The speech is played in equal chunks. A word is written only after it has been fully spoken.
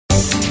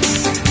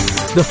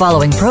The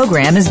following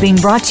program is being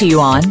brought to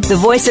you on the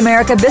Voice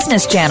America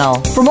Business Channel.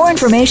 For more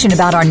information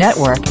about our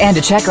network and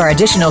to check our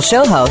additional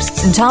show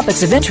hosts and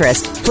topics of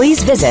interest,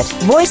 please visit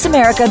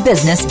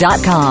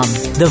voiceamericabusiness.com.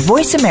 The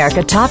Voice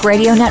America Talk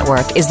Radio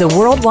Network is the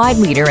worldwide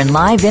leader in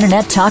live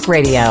Internet talk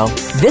radio.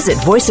 Visit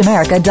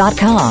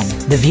voiceamerica.com.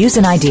 The views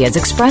and ideas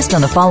expressed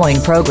on the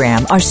following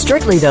program are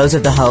strictly those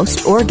of the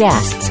host or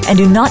guests and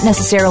do not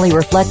necessarily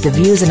reflect the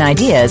views and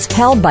ideas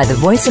held by the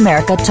Voice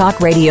America Talk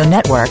Radio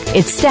Network,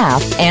 its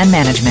staff, and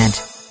management.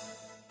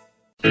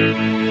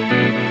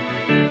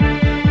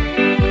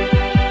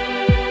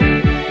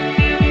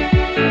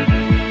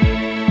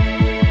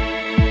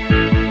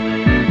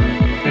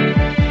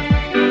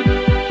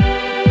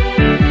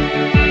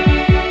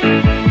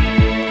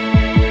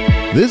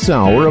 This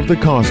hour of the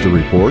Costa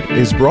Report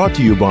is brought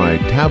to you by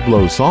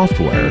Tableau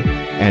Software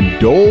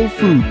and Dole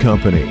Food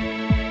Company.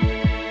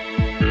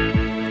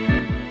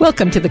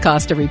 Welcome to the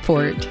Costa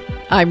Report.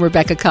 I'm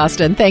Rebecca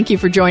Costa, and thank you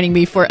for joining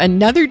me for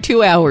another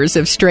 2 hours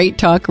of Straight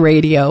Talk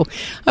Radio.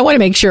 I want to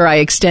make sure I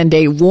extend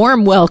a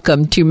warm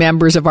welcome to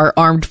members of our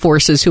armed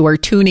forces who are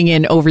tuning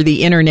in over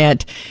the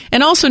Internet,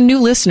 and also new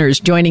listeners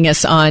joining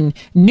us on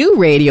new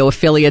radio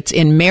affiliates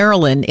in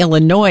Maryland,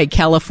 Illinois,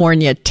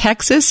 California,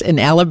 Texas, and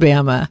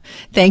Alabama.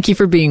 Thank you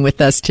for being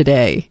with us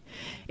today.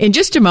 In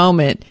just a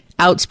moment,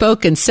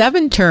 outspoken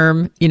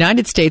 7-term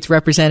United States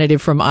Representative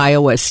from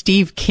Iowa,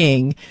 Steve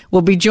King,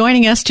 will be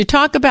joining us to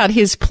talk about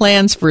his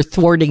plans for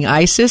thwarting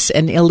ISIS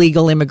and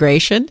illegal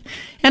immigration,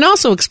 and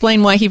also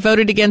explain why he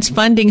voted against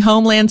funding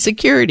Homeland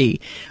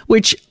Security,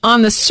 which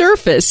on the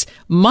surface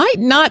might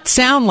not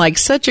sound like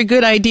such a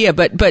good idea,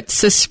 but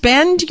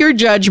suspend your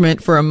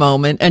judgment for a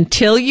moment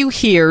until you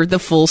hear the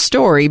full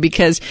story,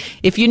 because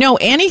if you know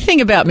anything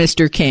about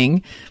Mr.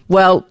 King,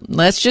 well,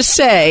 let's just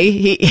say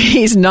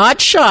he's not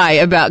shy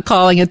about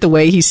calling it the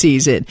way he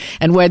sees it.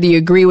 And whether you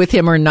agree with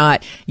him or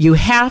not, you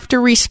have to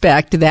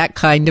respect that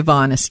kind of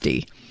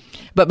honesty.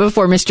 But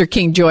before Mr.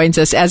 King joins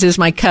us, as is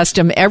my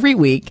custom every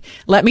week,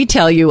 let me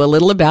tell you a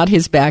little about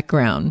his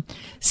background.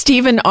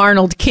 Stephen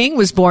Arnold King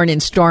was born in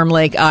Storm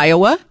Lake,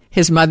 Iowa.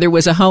 His mother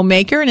was a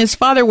homemaker and his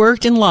father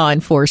worked in law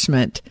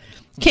enforcement.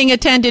 King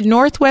attended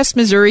Northwest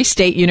Missouri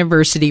State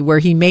University, where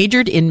he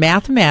majored in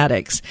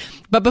mathematics.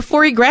 But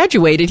before he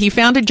graduated, he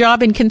found a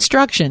job in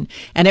construction,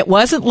 and it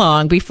wasn't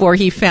long before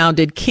he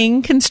founded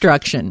King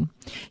Construction.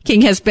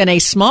 King has been a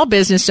small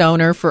business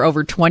owner for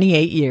over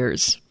 28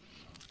 years.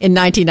 In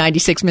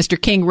 1996,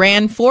 Mr. King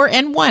ran for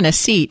and won a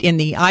seat in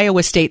the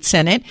Iowa State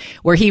Senate,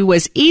 where he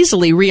was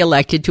easily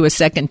reelected to a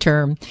second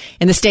term.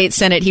 In the state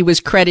Senate, he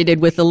was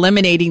credited with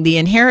eliminating the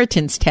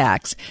inheritance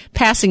tax,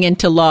 passing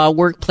into law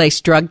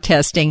workplace drug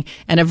testing,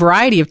 and a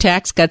variety of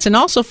tax cuts, and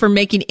also for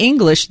making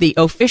English the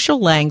official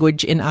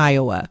language in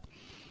Iowa.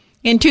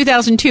 In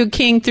 2002,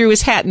 King threw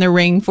his hat in the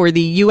ring for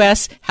the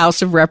U.S.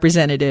 House of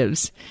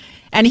Representatives.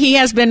 And he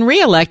has been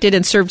reelected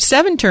and served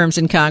 7 terms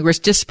in Congress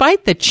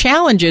despite the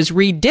challenges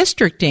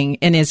redistricting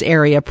in his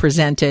area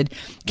presented.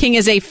 King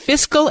is a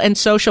fiscal and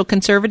social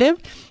conservative,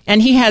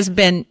 and he has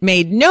been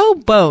made no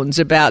bones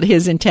about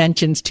his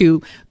intentions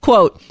to,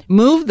 quote,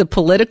 move the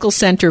political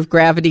center of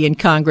gravity in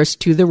Congress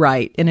to the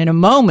right. And in a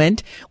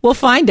moment, we'll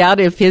find out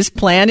if his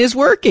plan is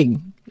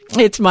working.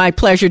 It's my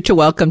pleasure to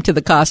welcome to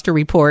the Costa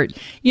Report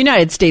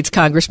United States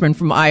Congressman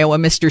from Iowa,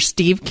 Mr.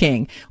 Steve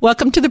King.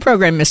 Welcome to the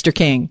program, Mr.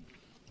 King.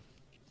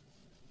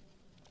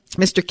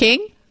 Mr.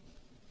 King?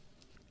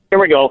 Here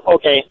we go.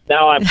 Okay,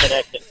 now I'm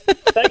connected.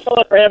 Thanks a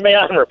lot for having me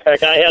on,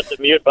 Rebecca. I had the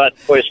mute button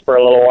pushed for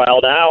a little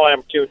while. Now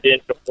I'm tuned in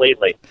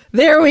completely.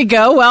 There we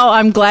go. Well,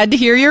 I'm glad to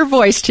hear your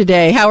voice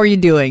today. How are you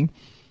doing?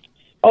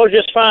 Oh,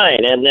 just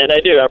fine. And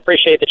I do. I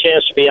appreciate the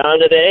chance to be on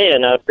today,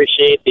 and I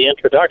appreciate the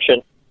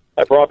introduction.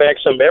 I brought back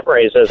some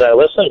memories as I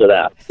listened to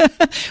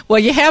that. Well,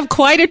 you have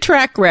quite a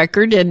track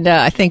record, and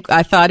I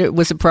thought it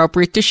was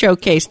appropriate to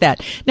showcase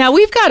that. Now,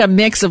 we've got a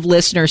mix of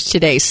listeners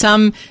today,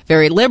 some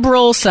very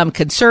liberal, some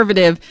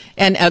conservative,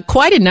 and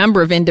quite a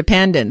number of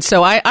independents.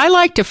 So I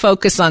like to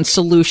focus on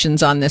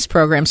solutions on this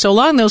program. So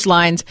along those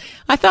lines,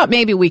 I thought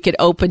maybe we could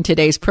open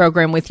today's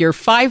program with your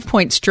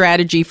 5-point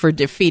strategy for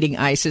defeating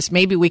ISIS.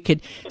 Maybe we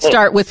could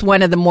start with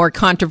one of the more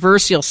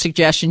controversial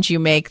suggestions you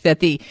make, that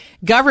the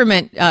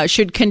government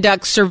should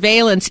conduct surveillance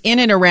in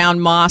and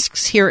around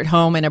mosques here at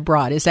home and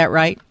abroad. Is that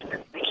right?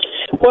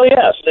 Well,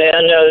 yes,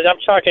 and I'm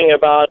talking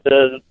about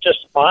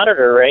just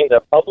monitoring the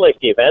public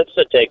events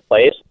that take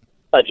place,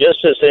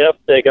 just as if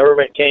the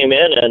government came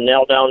in and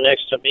knelt down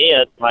next to me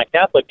at my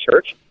Catholic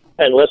church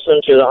and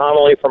listened to the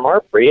homily from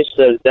our priest.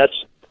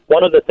 That's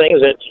one of the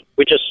things that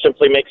we just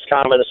simply makes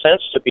common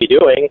sense to be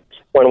doing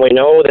when we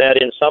know that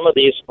in some of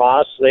these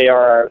mosques they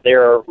are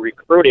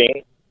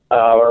recruiting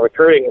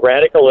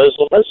radical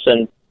Islamists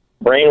and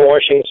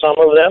brainwashing some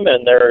of them,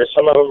 and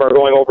some of them are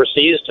going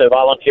overseas to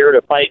volunteer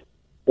to fight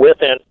with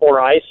and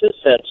for ISIS,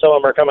 and some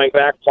of them are coming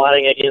back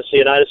plotting against the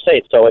United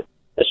States. So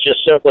it's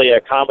just simply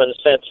a common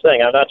sense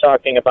thing. I'm not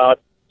talking about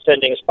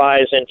sending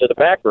spies into the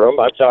back room.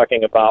 I'm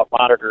talking about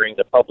monitoring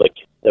the public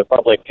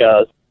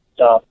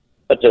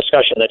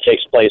discussion that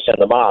takes place in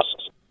the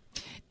mosques.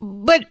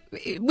 But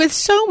with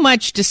so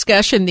much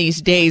discussion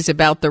these days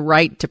about the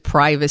right to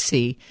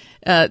privacy,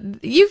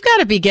 you've got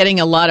to be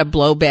getting a lot of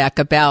blowback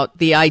about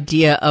the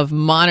idea of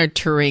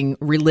monitoring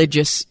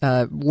religious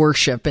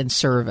worship and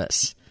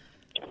service.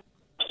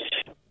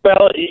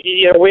 Well,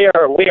 we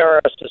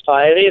are a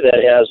society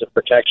that has a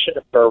protection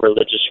for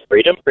religious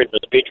freedom of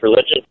speech,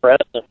 religion, press,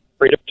 and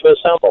freedom to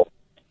assemble.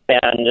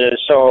 And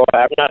so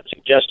I'm not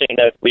suggesting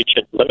that we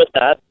should limit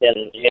that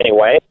in any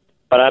way,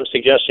 but I'm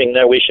suggesting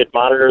that we should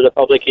monitor the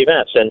public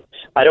events. And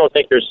I don't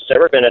think there's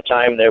ever been a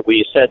time that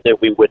we said that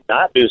we would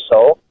not do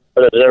so,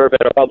 or there's ever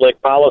been a public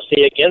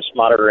policy against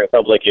monitoring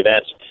public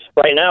events.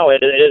 Right now,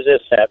 it is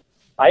this that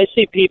I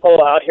see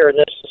people out here in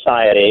this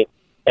society,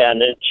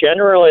 and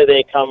generally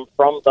they come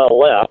from the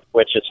left,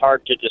 which is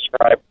hard to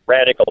describe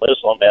radical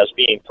Islam as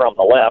being from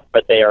the left,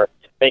 but they are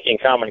making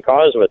common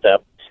cause with them.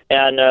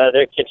 And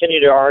they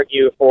continue to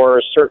argue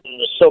for certain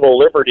civil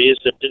liberties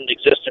that didn't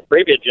exist in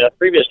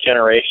previous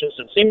generations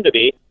and seem to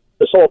be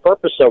the sole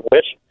purpose of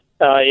which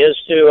is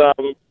to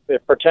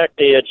protect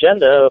the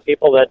agenda of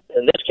people that,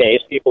 in this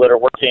case, people that are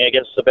working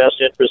against the best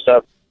interests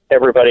of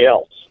everybody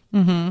else.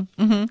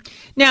 Mm-hmm, mm-hmm.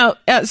 Now,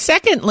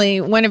 secondly,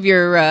 one of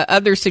your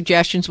other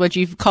suggestions was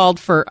you've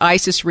called for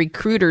ISIS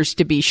recruiters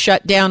to be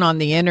shut down on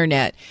the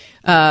Internet,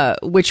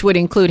 which would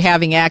include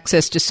having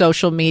access to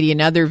social media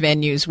and other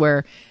venues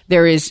where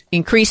there is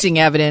increasing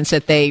evidence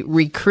that they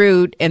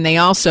recruit and they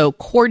also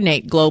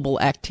coordinate global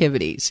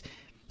activities.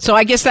 So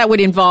I guess that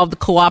would involve the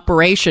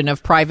cooperation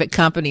of private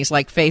companies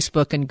like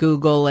Facebook and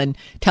Google and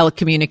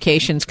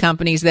telecommunications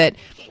companies that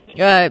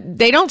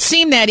they don't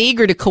seem that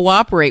eager to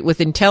cooperate with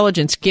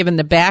intelligence given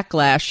the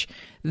backlash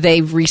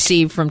they've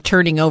received from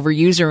turning over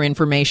user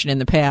information in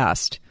the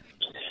past.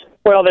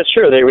 Well, that's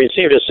true. They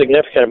received a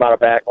significant amount of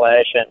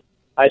backlash, and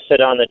I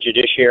sit on the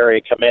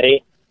Judiciary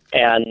Committee,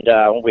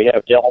 and we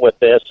have dealt with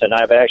this, and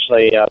I've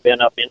actually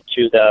been up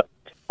into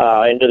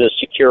the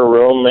secure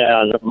room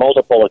on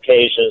multiple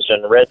occasions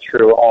and read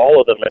through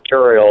all of the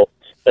material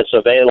that's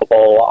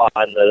available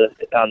on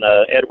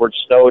the Edward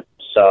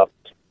Snowden's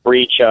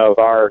breach of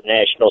our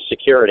national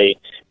security.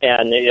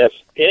 And if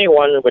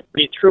anyone would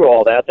read through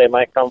all that, they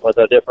might come with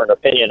a different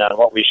opinion on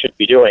what we should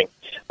be doing.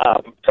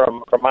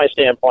 From my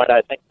standpoint,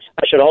 I think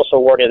I should also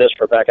warn you this,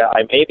 Rebecca.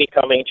 I may be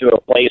coming to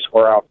a place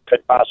where I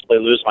could possibly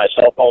lose my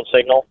cell phone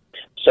signal.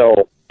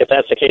 So if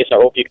that's the case, I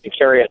hope you can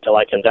carry it until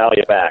I can dial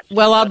you back.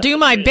 Well, I'll do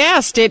my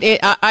best.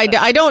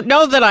 I don't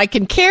know that I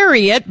can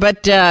carry it,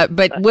 but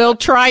we'll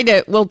try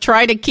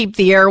to keep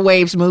the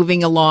airwaves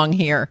moving along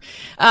here.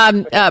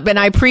 But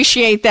I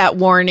appreciate that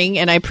warning,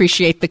 and I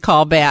appreciate the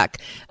call back.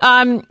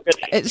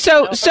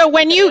 So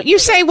when you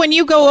say when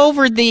you go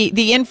over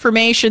the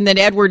information that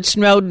Edward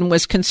Snowden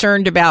was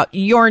concerned about,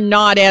 you're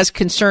not as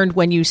concerned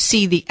when you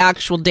see the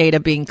actual data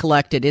being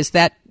collected. Is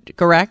that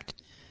correct?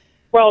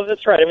 Well,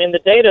 that's right. I mean, the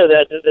data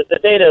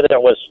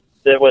that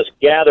was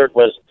gathered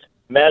was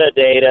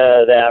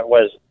metadata that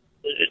was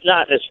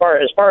not, as far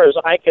as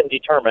I can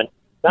determine,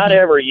 not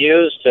ever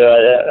used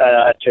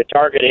to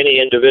target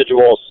any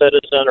individual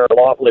citizen or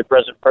lawfully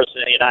present person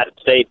in the United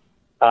States.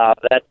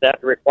 That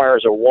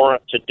requires a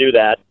warrant to do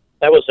that.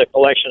 That was a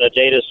collection of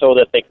data so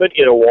that they could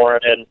get a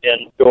warrant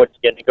and go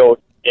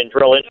and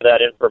drill into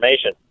that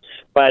information.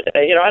 But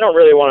I don't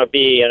really want to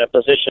be in a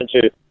position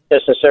to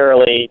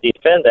necessarily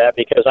defend that,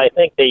 because I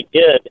think they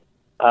did,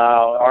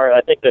 or I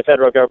think the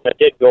federal government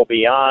did go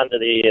beyond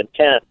the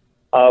intent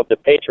of the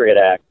Patriot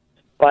Act.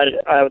 But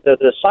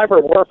the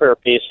cyber warfare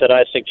piece that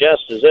I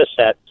suggest is this,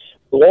 that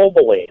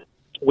globally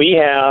we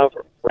have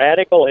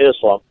radical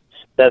Islam,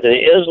 that the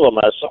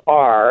Islamists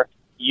are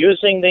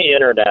using the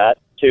Internet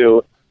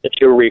to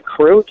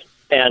recruit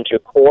and to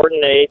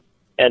coordinate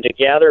and to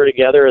gather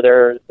together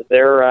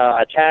their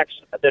attacks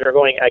that are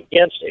going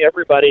against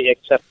everybody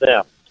except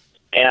them.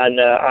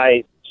 And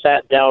I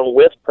sat down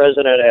with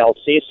President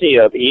El-Sisi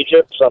of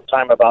Egypt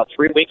sometime about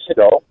 3 weeks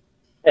ago,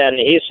 and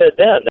he said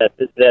then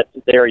that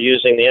they're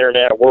using the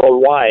Internet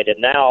worldwide.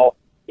 And now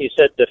he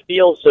said the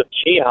fields of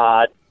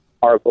jihad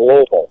are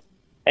global,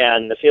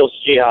 and the fields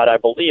of jihad, I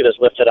believe, is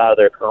lifted out of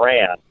their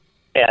Quran.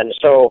 And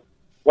so,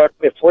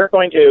 if we're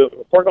going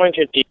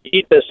to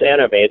defeat this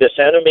enemy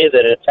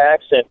that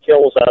attacks and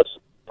kills us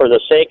for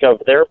the sake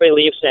of their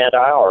beliefs and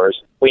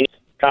ours, we need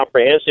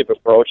comprehensive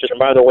approach. And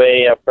by the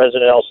way,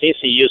 President El-Sisi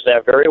used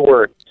that very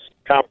word,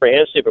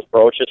 comprehensive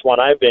approach. It's one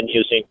I've been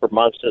using for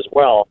months as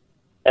well.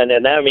 And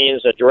then that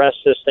means address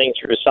this thing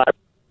through cyber.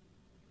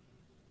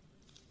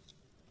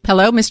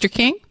 Hello, Mr.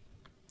 King?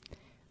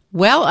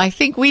 Well, I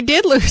think we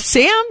did lose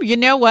Sam. You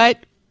know what?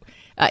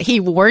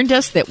 He warned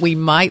us that we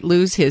might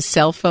lose his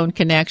cell phone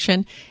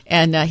connection,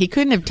 and he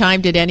couldn't have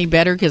timed it any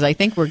better, because I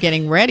think we're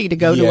getting ready to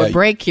go to a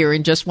break here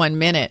in just 1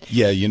 minute.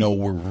 Yeah,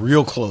 we're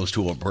real close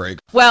to a break.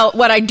 Well,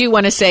 what I do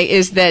want to say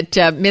is that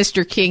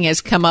Mr. King has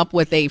come up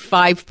with a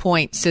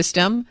 5-point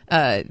system.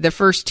 The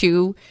first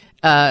two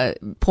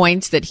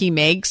points that he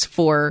makes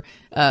for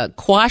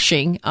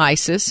quashing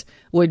ISIS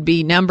would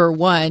be, number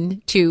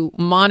one, to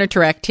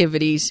monitor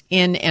activities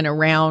in and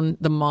around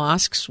the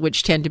mosques,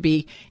 which tend to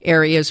be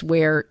areas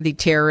where the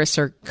terrorists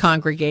are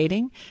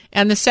congregating.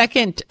 And the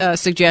second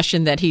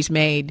suggestion that he's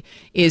made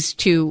is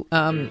to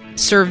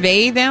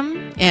survey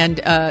them and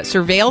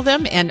surveil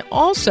them, and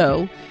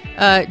also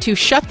to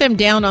shut them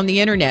down on the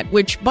internet,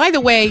 which, by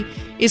the way,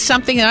 is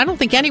something that I don't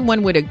think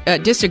anyone would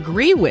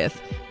disagree with.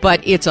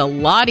 But it's a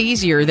lot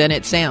easier than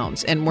it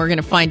sounds, and we're going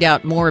to find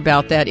out more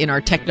about that in our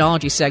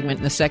technology segment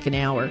in the second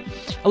hour.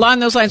 Along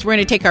those lines, we're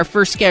going to take our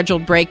first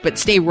scheduled break, but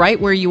stay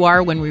right where you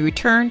are. When we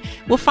return,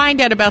 we'll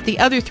find out about the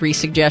other three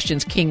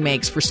suggestions King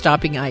makes for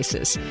stopping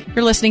ISIS.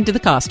 You're listening to the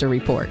Costa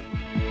Report.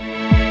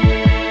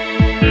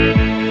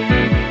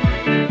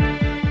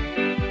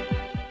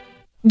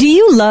 Do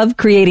you love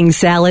creating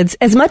salads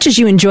as much as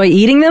you enjoy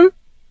eating them?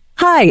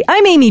 Hi,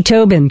 I'm Amy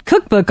Tobin,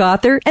 cookbook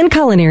author and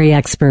culinary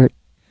expert.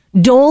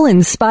 Dole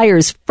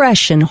inspires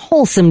fresh and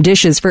wholesome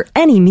dishes for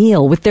any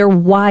meal with their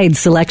wide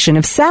selection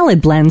of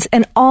salad blends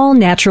and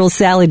all-natural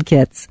salad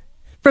kits.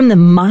 From the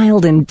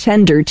mild and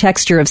tender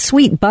texture of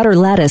sweet butter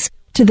lettuce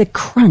to the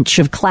crunch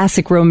of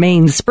classic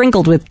romaine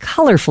sprinkled with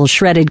colorful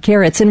shredded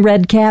carrots and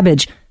red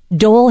cabbage,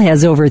 Dole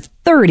has over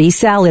 30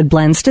 salad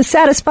blends to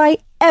satisfy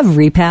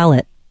every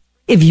palate.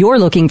 If you're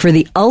looking for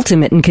the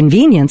ultimate in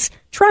convenience,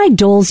 try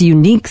Dole's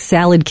unique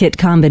salad kit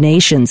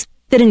combinations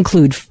that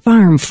include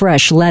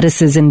farm-fresh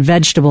lettuces and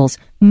vegetables,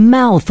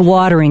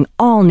 mouth-watering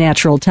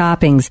all-natural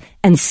toppings,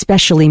 and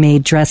specially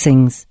made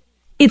dressings.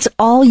 It's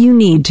all you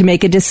need to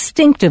make a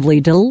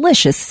distinctively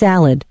delicious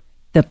salad.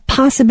 The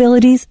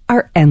possibilities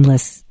are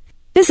endless.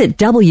 Visit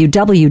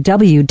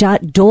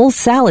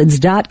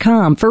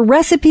www.dolesalads.com for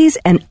recipes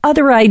and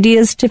other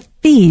ideas to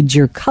feed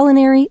your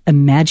culinary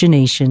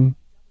imagination.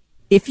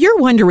 If you're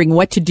wondering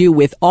what to do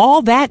with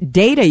all that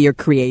data you're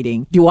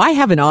creating, do I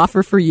have an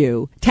offer for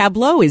you?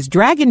 Tableau is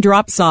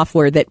drag-and-drop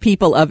software that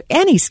people of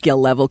any skill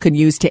level can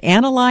use to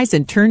analyze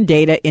and turn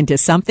data into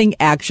something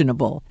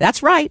actionable.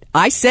 That's right,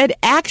 I said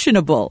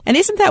actionable. And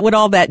isn't that what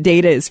all that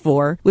data is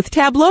for? With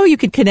Tableau, you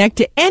can connect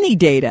to any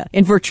data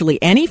in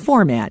virtually any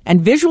format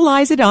and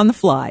visualize it on the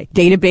fly.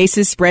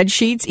 Databases,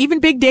 spreadsheets, even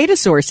big data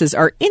sources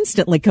are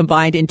instantly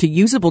combined into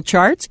usable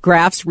charts,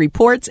 graphs,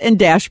 reports, and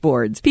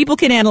dashboards. People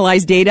can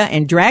analyze data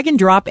and drag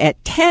and drop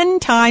at 10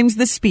 times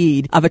the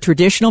speed of a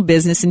traditional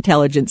business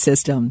intelligence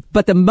system.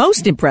 But the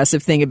most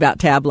impressive thing about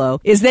Tableau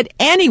is that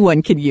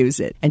anyone can use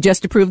it. And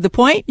just to prove the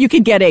point, you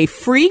can get a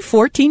free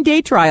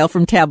 14-day trial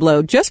from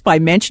Tableau just by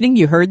mentioning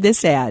you heard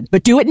this ad.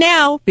 But do it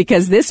now,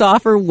 because this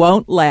offer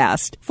won't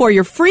last. For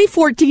your free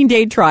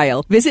 14-day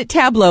trial, visit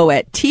Tableau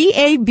at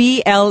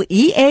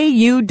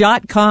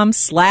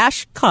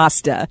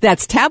tableau.com/Costa.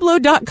 That's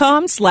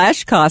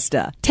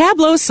tableau.com/Costa.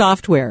 Tableau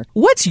software.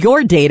 What's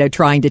your data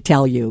trying to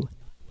tell you?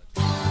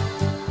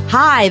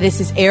 Hi, this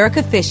is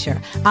Erica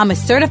Fisher. I'm a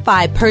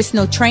certified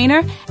personal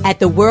trainer at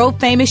the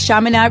world-famous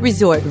Chaminade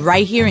Resort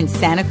right here in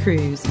Santa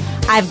Cruz.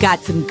 I've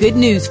got some good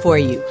news for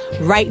you.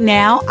 Right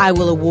now, I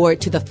will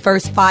award to the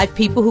first 5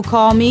 people who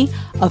call me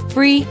a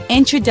free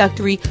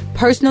introductory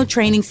personal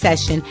training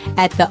session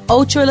at the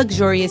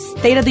ultra-luxurious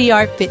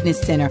state-of-the-art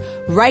fitness center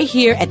right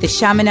here at the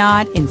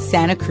Chaminade in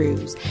Santa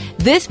Cruz.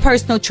 This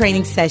personal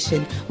training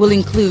session will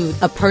include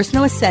a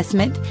personal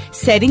assessment,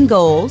 setting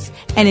goals,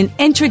 and an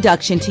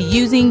introduction to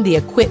using the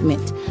equipment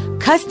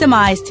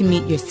customized to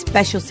meet your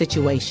special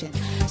situation.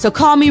 So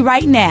call me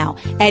right now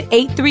at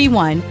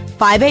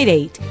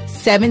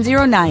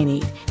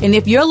 831-588-7098. And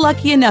if you're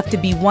lucky enough to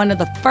be one of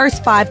the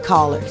first 5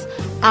 callers,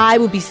 I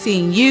will be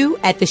seeing you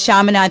at the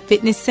Chaminade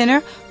Fitness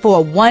Center for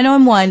a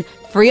one-on-one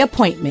free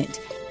appointment.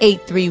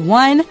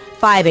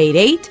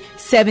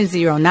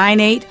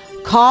 831-588-7098.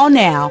 Call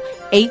now,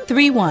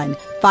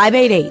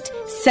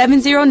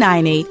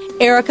 831-588-7098,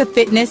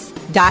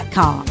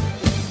 ericafitness.com.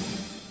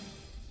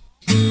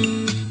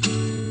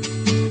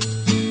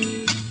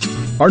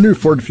 Our new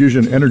Ford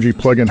Fusion Energy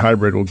Plug-in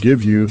Hybrid will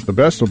give you the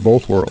best of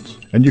both worlds,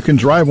 and you can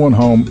drive one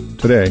home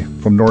today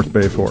from North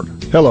Bay Ford.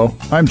 Hello,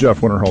 I'm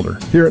Jeff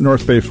Winterholder, here at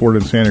North Bay Ford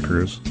in Santa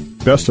Cruz.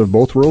 Best of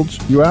both worlds,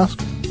 you ask?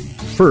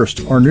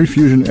 First, our new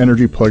Fusion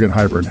Energy Plug-in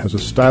Hybrid has a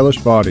stylish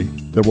body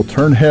that will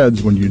turn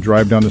heads when you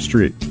drive down the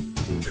street.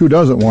 Who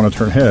doesn't want to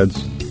turn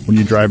heads when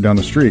you drive down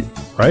the street,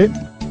 right?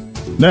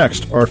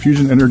 Next, our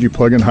Fusion Energy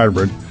Plug-in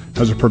Hybrid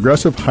has a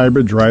progressive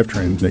hybrid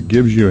drivetrain that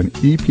gives you an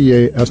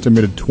EPA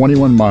estimated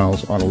 21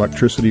 miles on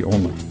electricity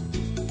only.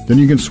 Then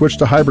you can switch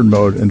to hybrid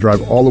mode and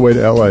drive all the way to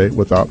LA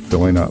without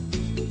filling up.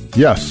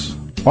 Yes,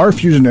 our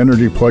Fusion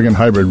Energy Plug-in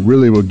Hybrid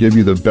really will give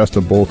you the best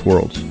of both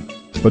worlds.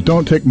 But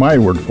don't take my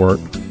word for it.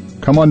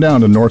 Come on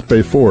down to North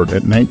Bay Ford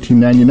at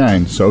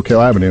 1999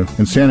 Soquel Avenue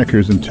in Santa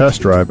Cruz and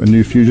test drive a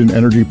new Fusion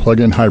Energy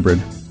Plug-in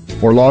Hybrid,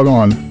 or log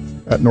on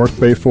at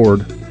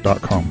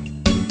northbayford.com.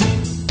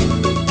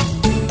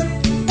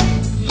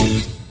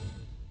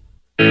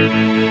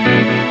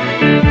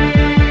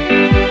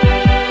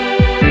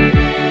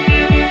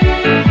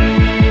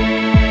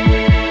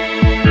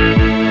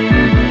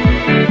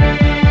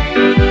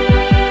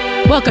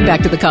 Welcome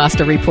back to the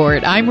Costa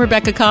Report. I'm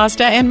Rebecca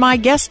Costa, and my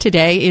guest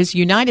today is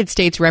United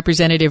States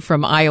Representative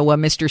from Iowa,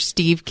 Mr.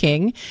 Steve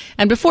King.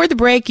 And before the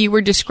break, you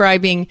were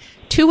describing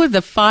 2 of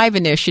the 5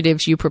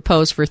 initiatives you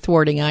proposed for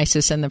thwarting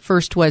ISIS, and the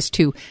first was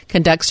to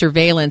conduct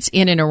surveillance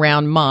in and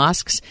around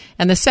mosques,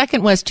 and the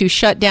second was to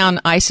shut down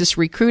ISIS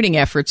recruiting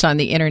efforts on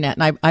the Internet.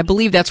 And I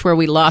believe that's where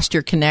we lost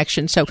your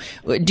connection. So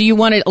do you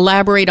want to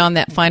elaborate on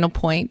that final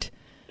point?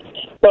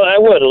 Well, I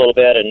would a little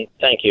bit, and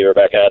thank you,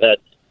 Rebecca.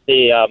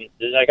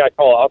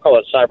 I'll call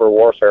it cyber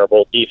warfare,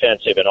 both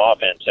defensive and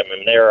offensive. I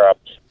mean,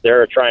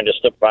 they're trying to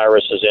slip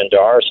viruses into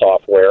our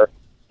software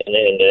and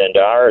into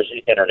our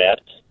internet,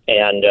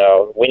 and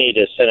we need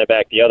to send it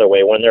back the other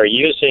way. When they're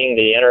using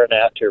the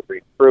internet to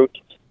recruit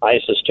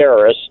ISIS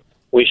terrorists,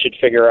 we should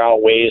figure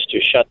out ways to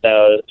shut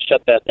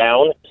that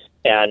down,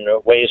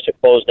 and ways to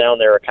close down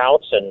their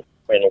accounts, and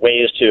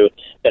ways to.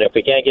 And if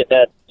we can't get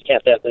that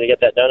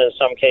done in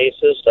some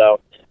cases,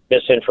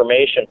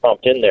 misinformation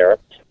pumped in there.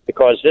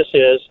 Because this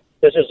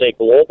is a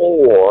global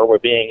war. We're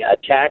being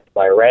attacked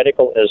by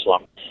radical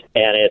Islam,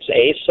 and it's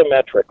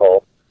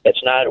asymmetrical.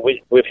 It's not.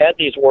 We've had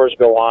these wars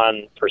go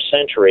on for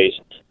centuries,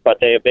 but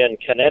they have been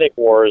kinetic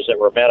wars that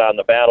were met on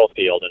the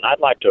battlefield, and I'd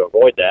like to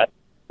avoid that.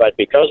 But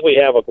because we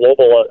have a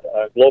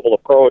global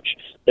approach,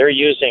 they're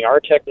using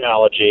our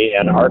technology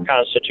and our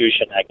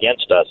Constitution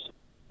against us.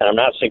 And I'm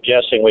not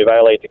suggesting we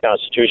violate the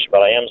Constitution,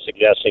 but I am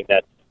suggesting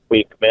that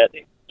we commit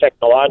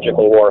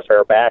technological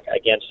warfare back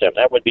against them.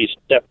 That would be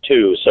step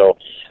 2. So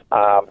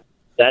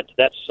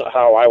that's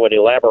how I would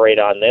elaborate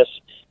on this.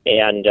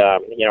 And,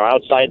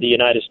 outside the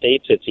United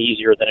States, it's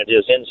easier than it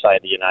is inside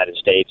the United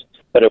States.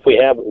 But if we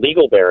have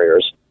legal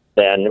barriers,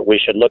 then we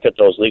should look at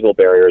those legal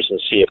barriers and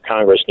see if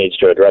Congress needs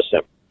to address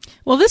them.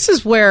 Well, this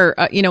is where,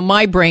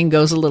 my brain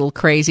goes a little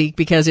crazy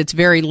because it's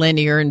very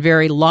linear and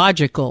very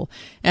logical.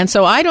 And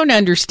so I don't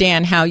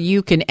understand how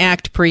you can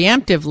act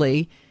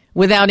preemptively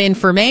without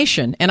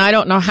information, and I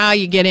don't know how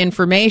you get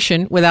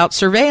information without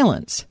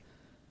surveillance.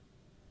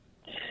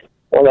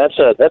 Well,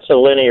 that's a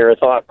linear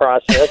thought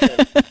process.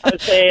 I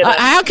would say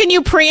how can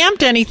you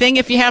preempt anything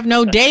if you have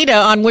no data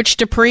on which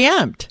to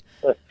preempt?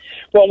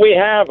 Well, we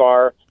have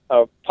our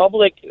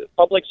public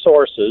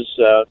sources,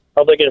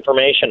 public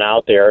information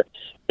out there.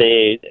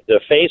 The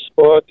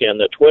Facebook and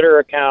the Twitter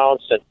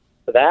accounts, and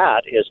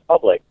that is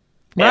public.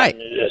 Right.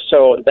 And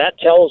so that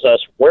tells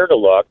us where to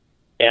look.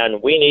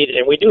 And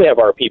we do have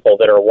our people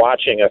that are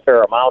watching a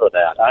fair amount of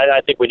that.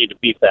 I think we need to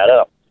beef that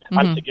up. Mm-hmm.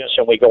 I'm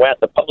suggesting we go at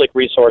the public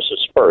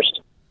resources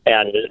first,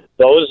 and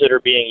those that are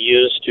being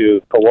used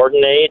to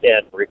coordinate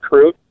and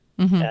recruit,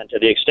 and to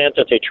the extent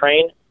that they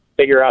train,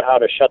 figure out how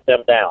to shut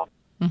them down.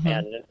 Mm-hmm.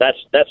 And that's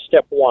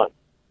step 1.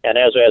 And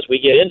as we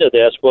get into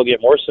this, we'll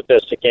get more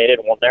sophisticated,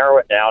 and we'll narrow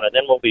it down, and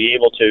then we'll be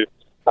able to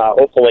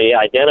hopefully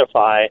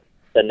identify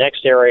the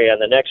next area and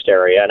the next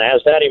area. And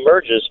as that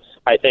emerges,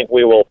 I think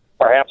we will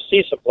perhaps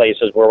see some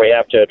places where we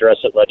have to address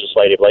it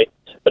legislatively.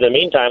 But in the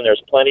meantime,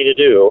 there's plenty to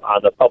do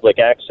on the public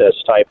access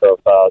type of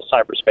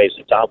cyberspace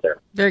that's out there.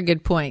 Very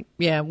good point.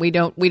 Yeah, we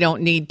don't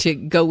need to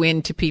go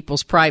into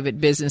people's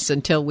private business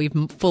until we've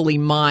fully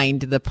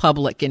mined the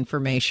public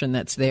information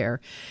that's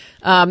there.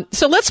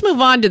 So let's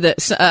move on to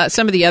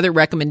some of the other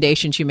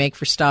recommendations you make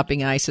for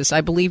stopping ISIS.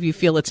 I believe you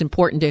feel it's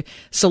important to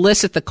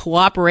solicit the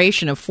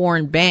cooperation of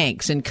foreign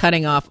banks in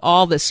cutting off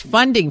all this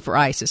funding for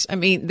ISIS. I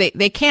mean,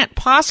 they can't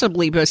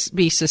possibly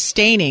be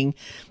sustaining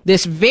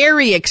this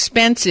very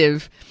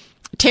expensive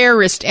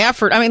terrorist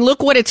effort. I mean,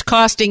 look what it's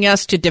costing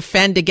us to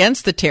defend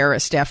against the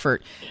terrorist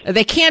effort.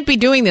 They can't be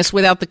doing this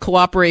without the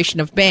cooperation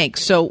of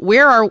banks. So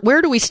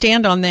where do we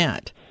stand on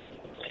that?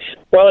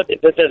 Well,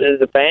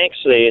 the banks,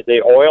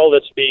 the oil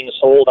that's being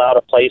sold out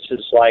of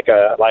places like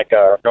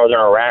northern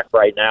Iraq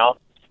right now,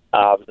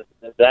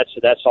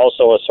 that's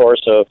also a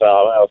source of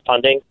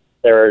funding.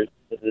 There's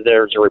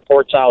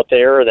reports out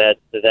there that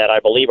I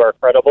believe are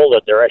credible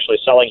that they're actually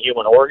selling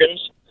human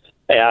organs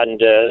and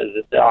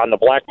on the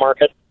black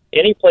market.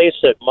 Any place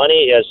that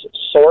money is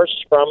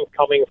sourced from,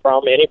 coming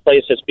from, any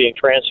place that's being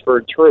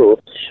transferred through,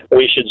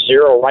 we should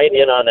zero right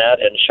in on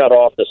that and shut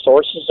off the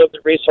sources of the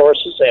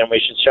resources, and we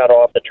should shut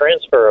off the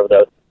transfer of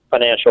the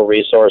financial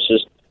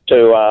resources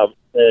to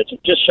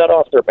just shut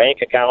off their bank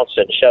accounts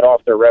and shut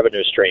off their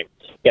revenue stream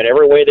in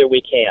every way that we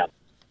can.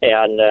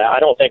 And I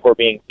don't think we're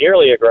being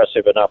nearly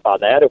aggressive enough on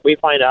that. If we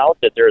find out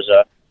that there's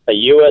a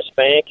U.S.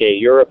 bank, a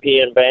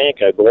European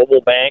bank, a global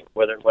bank,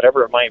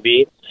 whatever it might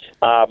be,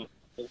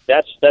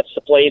 that's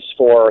the place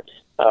for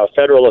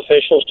federal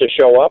officials to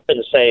show up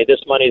and say,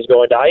 this money is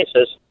going to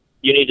ISIS.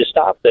 You need to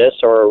stop this,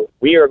 or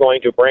we are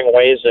going to bring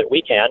ways that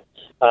we can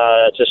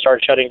to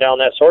start shutting down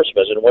that source of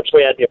it. And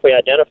if we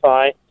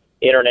identify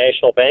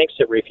international banks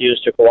that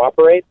refuse to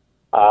cooperate,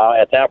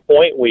 at that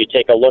point we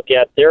take a look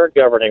at their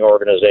governing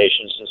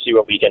organizations and see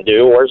what we can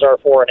do. Where's our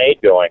foreign aid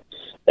going?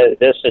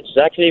 This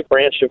executive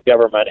branch of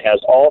government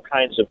has all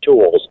kinds of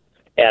tools.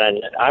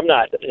 And I'm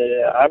not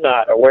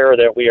aware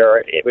that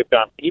we've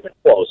gone even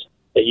close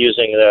to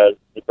using the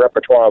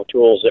repertoire of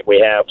tools that we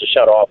have to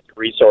shut off the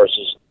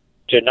resources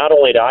to not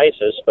only to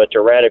ISIS but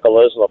to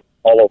radical Islam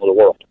all over the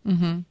world.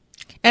 Mm-hmm.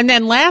 And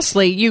then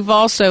lastly, you've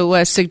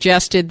also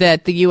suggested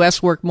that the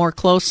U.S. work more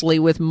closely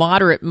with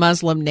moderate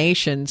Muslim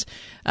nations.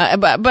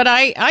 But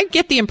I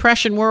get the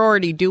impression we're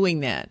already doing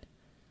that.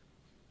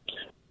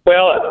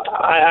 Well,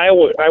 I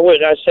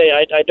say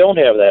I don't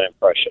have that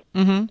impression.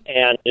 Mm-hmm.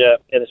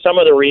 And some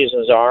of the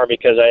reasons are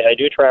because I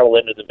do travel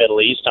into the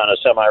Middle East on a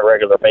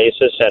semi-regular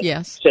basis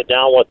and sit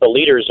down with the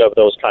leaders of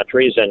those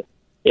countries. And,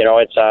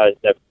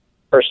 I've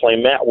personally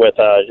met with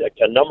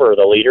a number of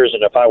the leaders,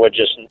 and if I would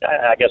just,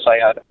 I guess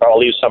I'll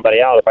leave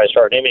somebody out if I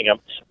start naming them,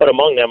 but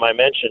among them I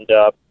mentioned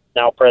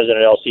now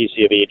President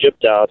El-Sisi of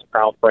Egypt, the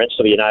Crown Prince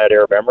of the United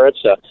Arab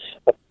Emirates,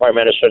 Prime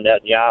Minister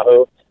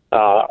Netanyahu,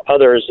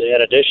 others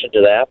in addition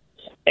to that.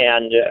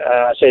 And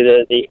say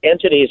the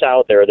entities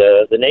out there,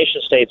 the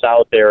nation states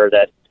out there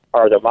that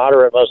are the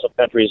moderate Muslim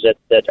countries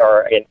that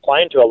are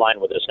inclined to align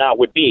with us now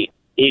would be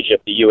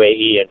Egypt, the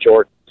UAE, and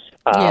Jordan.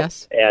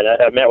 Yes. And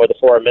I've met with the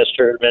foreign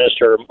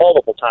minister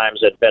multiple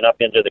times and been up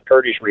into the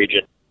Kurdish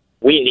region.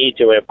 We need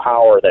to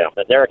empower them.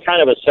 And they're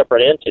kind of a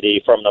separate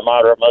entity from the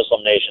moderate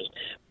Muslim nations.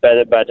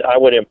 But I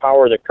would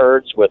empower the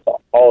Kurds with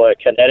all the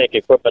kinetic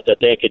equipment that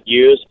they could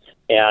use.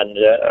 And,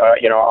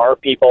 our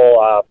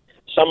people,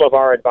 some of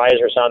our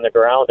advisors on the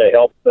ground to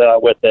help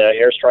with the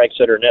airstrikes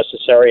that are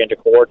necessary and to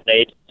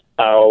coordinate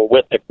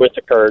with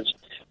the Kurds.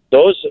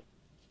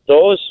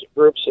 Those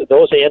groups,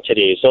 those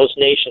entities, those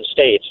nation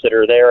states that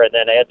are there, and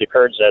then add the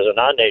Kurds as a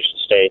non-nation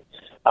state,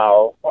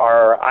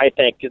 are, I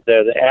think,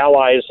 the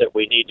allies that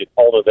we need to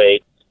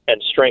cultivate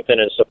and strengthen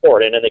and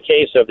support. And in the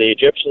case of the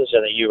Egyptians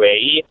and the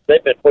UAE,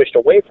 they've been pushed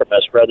away from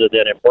us rather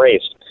than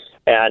embraced.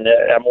 And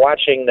I'm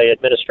watching the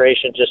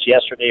administration just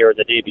yesterday or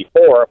the day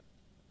before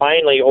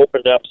finally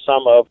opened up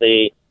some of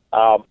the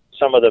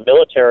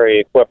military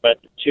equipment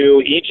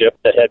to Egypt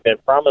that had been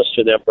promised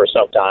to them for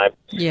some time.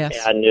 Yes.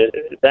 And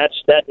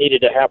that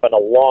needed to happen a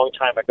long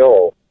time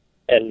ago.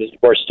 And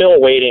we're still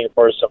waiting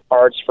for some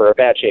parts for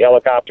Apache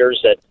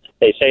helicopters that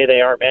they say they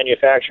aren't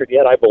manufactured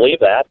yet. I believe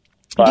that.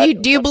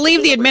 Do you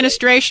believe the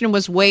administration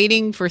was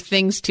waiting for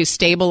things to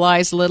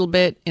stabilize a little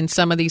bit in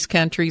some of these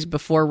countries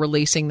before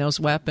releasing those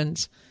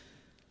weapons?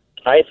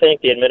 I think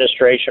the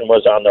administration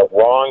was on the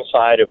wrong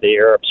side of the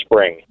Arab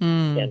Spring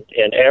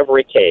in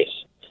every case.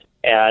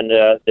 And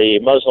the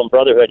Muslim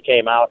Brotherhood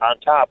came out on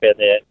top in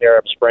the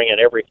Arab Spring in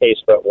every case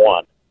but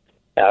one.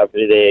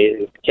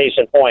 The case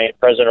in point,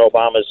 President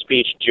Obama's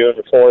speech June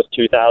 4th,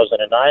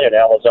 2009 at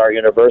Al-Azhar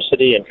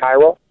University in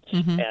Cairo.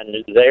 Mm-hmm.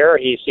 And there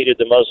he seated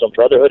the Muslim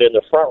Brotherhood in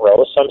the front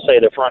row. Some say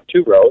the front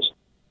two rows.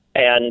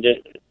 And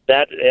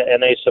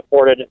they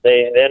supported,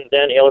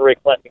 then Hillary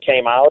Clinton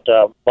came out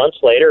months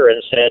later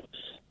and said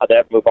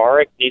that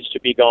Mubarak needs to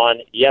be gone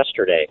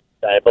yesterday.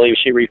 I believe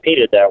she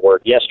repeated that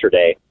word,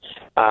 yesterday.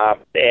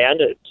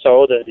 And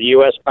so the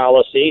U.S.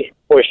 policy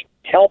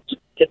helped,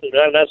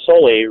 not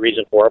solely a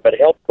reason for it, but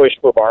helped push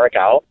Mubarak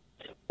out.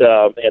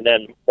 And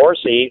then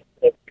Morsi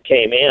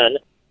came in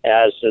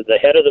as the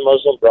head of the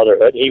Muslim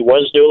Brotherhood. He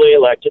was duly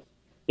elected.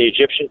 The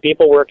Egyptian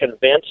people were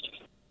convinced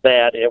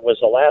that it was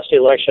the last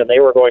election they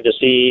were going to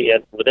see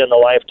within the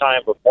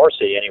lifetime of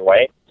Morsi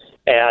anyway.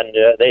 And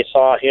they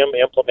saw him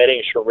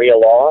implementing Sharia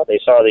law. They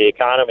saw the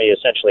economy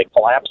essentially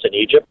collapse in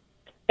Egypt,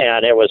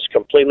 and it was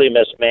completely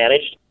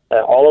mismanaged.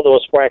 All of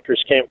those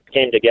factors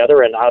came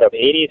together, and out of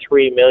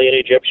 83 million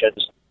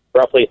Egyptians,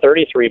 roughly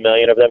 33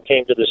 million of them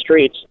came to the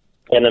streets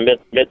in the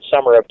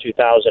midsummer of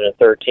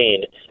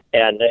 2013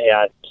 and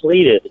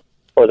pleaded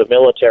for the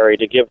military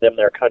to give them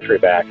their country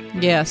back.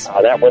 Yes.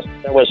 That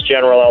was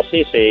General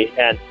El-Sisi,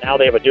 and now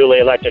they have a duly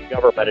elected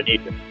government in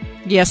Egypt.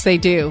 Yes, they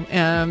do.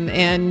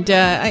 And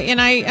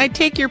I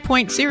take your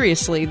point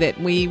seriously that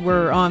we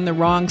were on the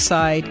wrong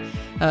side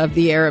of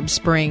the Arab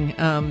Spring,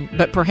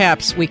 but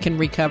perhaps we can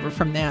recover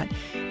from that.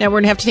 Now, we're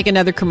going to have to take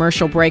another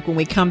commercial break. When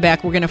we come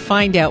back, we're going to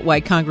find out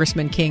why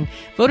Congressman King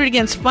voted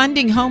against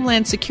funding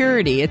Homeland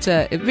Security. It's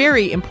a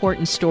very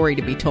important story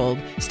to be told.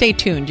 Stay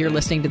tuned. You're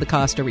listening to the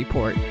Costa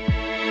Report.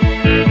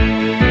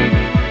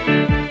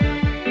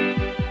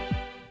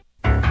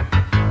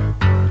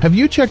 Have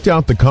you checked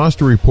out the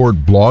Costa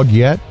Report blog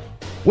yet?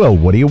 Well,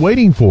 what are you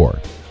waiting for?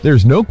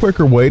 There's no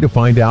quicker way to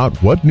find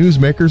out what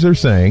newsmakers are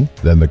saying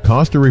than the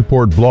Costa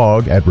Report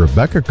blog at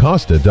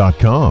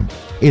RebeccaCosta.com.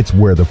 It's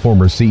where the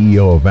former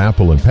CEO of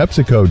Apple and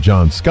PepsiCo,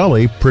 John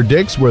Scully,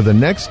 predicts where the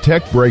next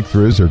tech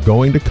breakthroughs are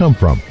going to come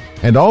from.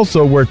 And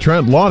also where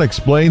Trent Lott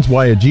explains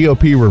why a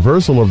GOP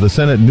reversal of the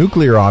Senate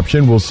nuclear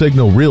option will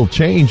signal real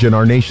change in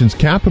our nation's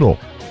capital.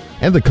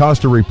 And the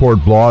Costa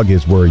Report blog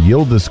is where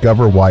you'll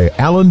discover why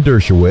Alan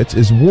Dershowitz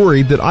is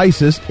worried that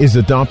ISIS is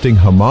adopting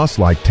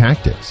Hamas-like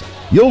tactics.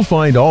 You'll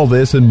find all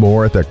this and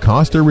more at the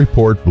Costa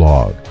Report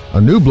blog. A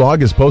new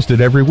blog is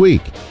posted every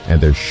week, and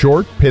they're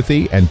short,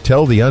 pithy, and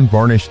tell the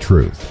unvarnished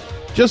truth.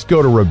 Just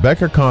go to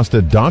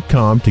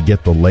RebeccaCosta.com to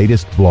get the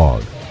latest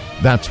blog.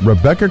 That's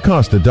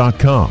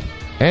RebeccaCosta.com.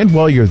 And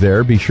while you're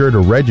there, be sure to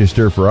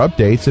register for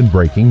updates and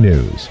breaking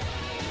news.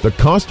 The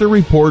Costa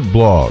Report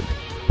blog,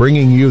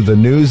 bringing you the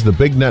news the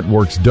big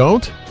networks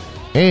don't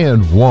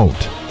and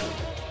won't.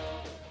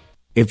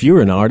 If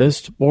you're an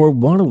artist or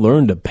want to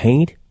learn to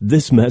paint,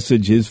 This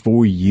message is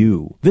for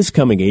you. This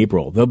coming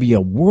April, there'll be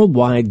a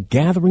worldwide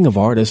gathering of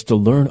artists to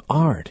learn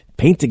art,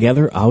 paint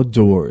together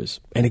outdoors,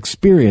 and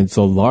experience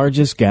the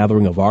largest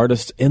gathering of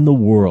artists in the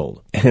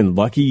world. And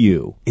lucky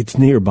you, it's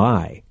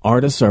nearby.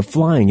 Artists are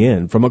flying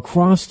in from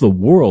across the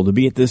world to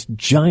be at this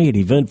giant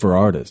event for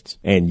artists.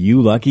 And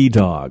you lucky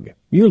dog,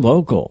 you're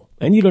local,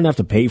 and you don't have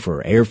to pay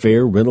for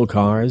airfare, rental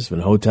cars,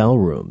 and hotel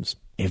rooms.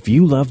 If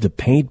you love to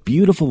paint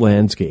beautiful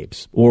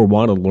landscapes or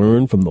want to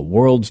learn from the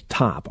world's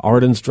top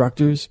art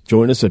instructors,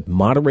 join us at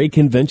Monterey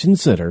Convention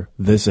Center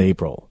this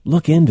April.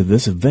 Look into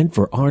this event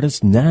for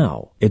artists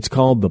now. It's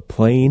called the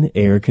Plein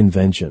Air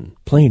Convention.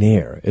 Plein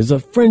air is a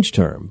French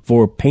term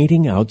for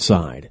painting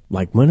outside,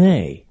 like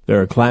Monet. There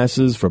are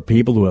classes for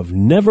people who have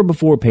never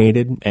before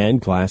painted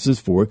and classes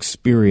for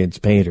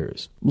experienced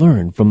painters.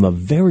 Learn from the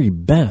very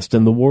best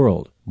in the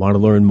world. Want to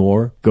learn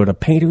more? Go to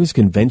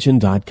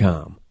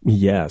paintersconvention.com.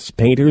 Yes,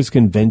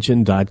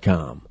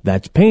 paintersconvention.com.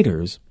 That's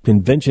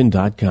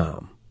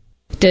paintersconvention.com.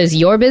 Does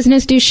your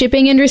business do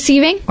shipping and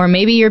receiving? Or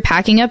maybe you're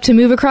packing up to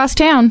move across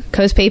town?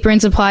 Coast Paper and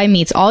Supply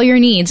meets all your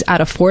needs at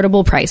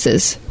affordable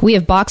prices. We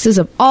have boxes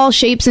of all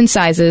shapes and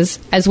sizes,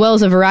 as well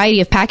as a variety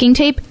of packing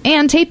tape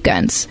and tape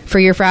guns. For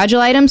your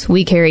fragile items,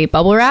 we carry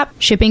bubble wrap,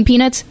 shipping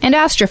peanuts, and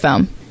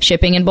Astrofoam.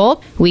 Shipping in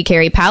bulk, we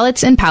carry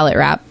pallets and pallet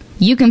wrap.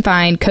 You can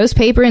find Coast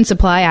Paper and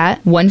Supply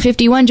at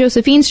 151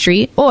 Josephine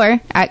Street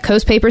or at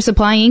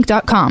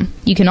coastpapersupplyinc.com.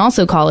 You can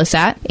also call us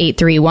at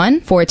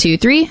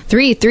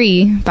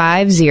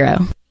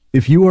 831-423-3350.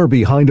 If you are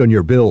behind on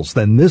your bills,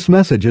 then this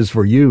message is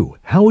for you.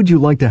 How would you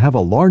like to have a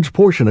large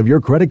portion of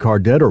your credit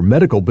card debt or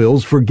medical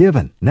bills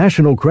forgiven?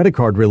 National Credit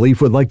Card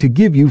Relief would like to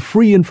give you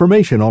free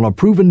information on a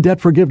proven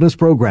debt forgiveness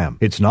program.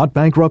 It's not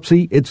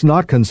bankruptcy. It's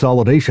not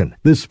consolidation.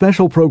 This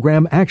special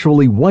program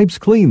actually wipes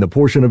clean the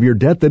portion of your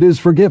debt that is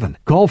forgiven.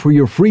 Call for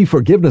your free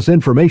forgiveness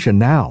information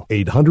now.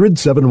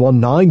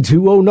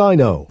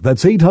 800-719-2090.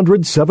 That's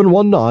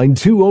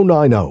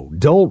 800-719-2090.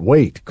 Don't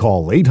wait.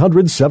 Call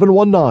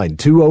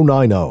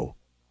 800-719-2090.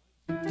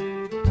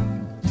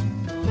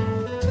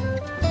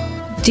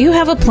 Do you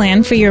have a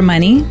plan for your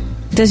money?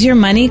 Does your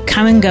money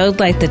come and go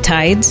like the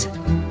tides?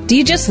 Do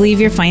you just leave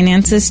your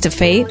finances to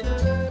fate?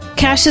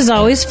 Cash is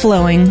always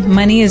flowing,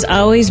 money is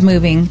always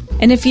moving,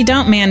 and if you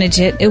don't manage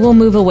it, it will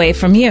move away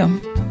from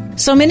you.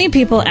 So many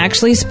people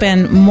actually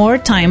spend more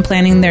time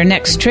planning their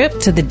next trip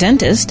to the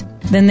dentist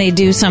than they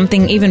do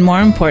something even more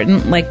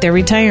important like their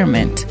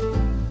retirement.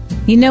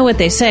 You know what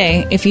they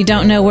say, if you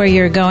don't know where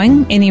you're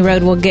going, any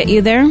road will get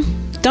you there.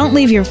 Don't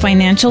leave your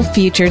financial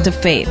future to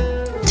fate.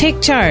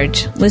 Take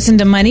charge. Listen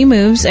to Money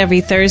Moves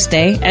every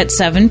Thursday at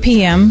 7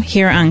 p.m.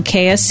 here on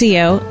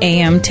KSCO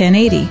AM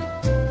 1080.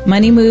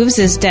 Money Moves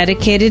is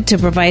dedicated to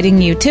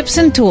providing you tips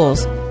and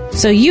tools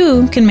so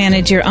you can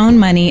manage your own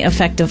money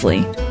effectively.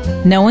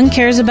 No one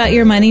cares about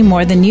your money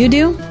more than you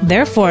do.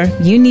 Therefore,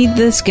 you need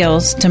the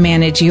skills to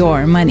manage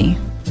your money.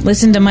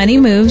 Listen to Money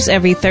Moves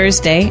every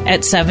Thursday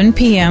at 7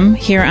 p.m.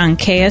 here on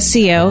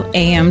KSCO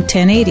AM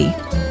 1080.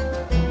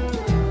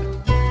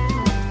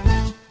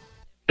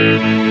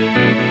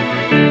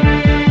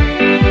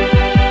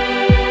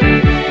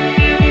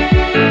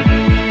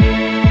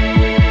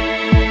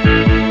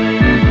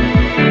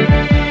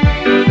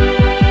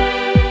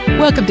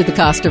 Welcome to the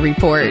Costa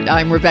Report.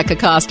 I'm Rebecca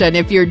Costa, and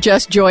if you're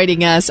just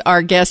joining us,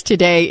 our guest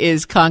today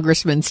is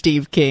Congressman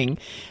Steve King.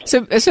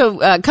 So,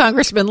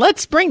 Congressman,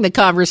 let's bring the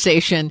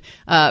conversation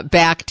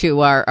back to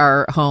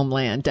our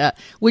homeland.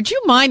 Would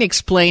you mind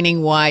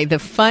explaining why the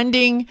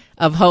funding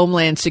of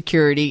Homeland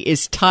Security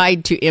is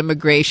tied to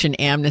immigration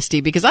amnesty?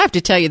 Because I have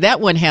to tell you,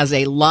 that one has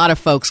a lot of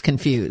folks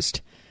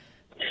confused.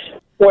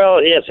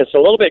 Well, yes, it's a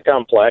little bit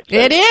complex.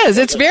 It is.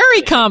 It's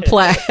very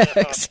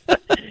complex. And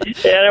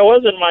it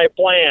wasn't my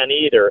plan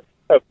either.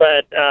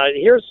 But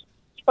here's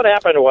what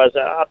happened was,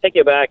 I'll take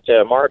you back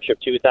to March of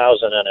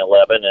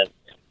 2011, and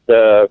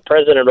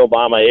President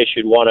Obama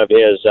issued one of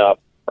his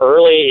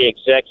early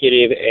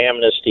executive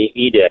amnesty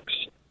edicts.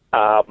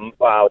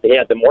 They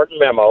had the Morton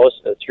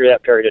memos through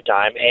that period of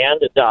time, and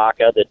the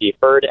DACA, the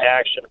Deferred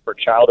Action for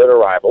Childhood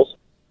Arrivals.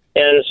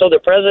 And so the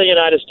President of the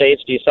United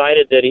States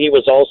decided that he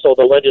was also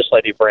the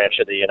legislative branch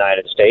of the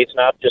United States,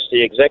 not just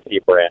the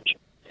executive branch.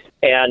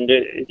 And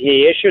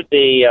he issued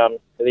the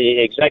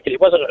executive,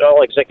 it wasn't an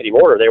all executive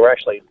order, they were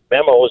actually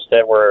memos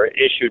that were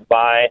issued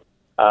by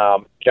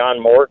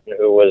John Morton,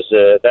 who was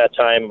at that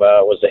time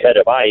was the head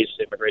of ICE,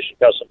 Immigration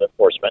Customs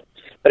Enforcement.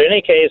 But in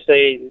any case,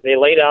 they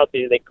laid out,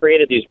 they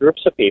created these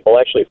groups of people,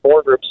 actually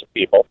 4 groups of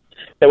people,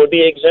 that would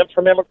be exempt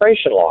from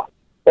immigration law.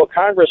 Well,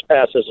 Congress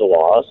passes the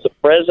laws. The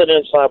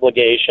president's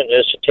obligation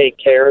is to take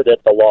care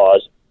that the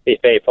laws be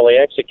faithfully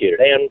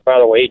executed. And, by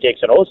the way, he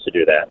takes an oath to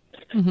do that.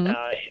 Mm-hmm.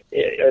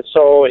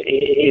 So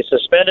he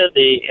suspended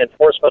the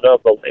enforcement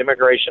of the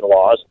immigration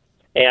laws,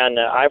 and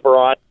I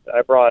brought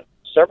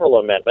several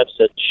amendments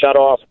that shut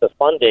off the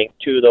funding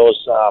to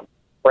those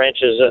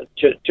branches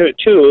to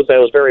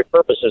those very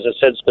purposes. It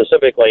said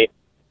specifically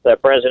the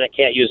president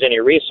can't use any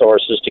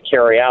resources to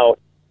carry out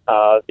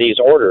these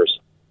orders.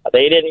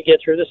 They didn't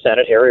get through the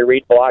Senate. Harry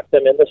Reid blocked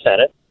them in the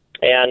Senate,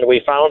 and we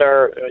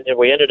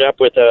ended up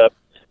with a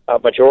a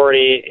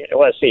majority.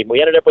 Let's see,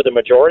 we ended up with a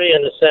majority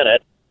in the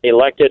Senate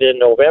elected in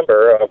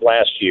November of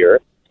last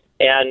year,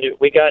 and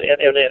we got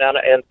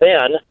and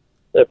then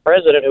the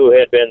president, who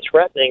had been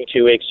threatening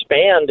to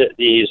expand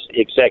these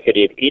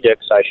executive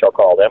edicts, I shall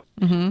call them,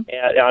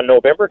 and on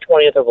November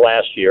 20th of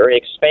last year,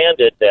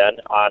 expanded then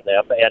on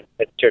them and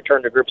to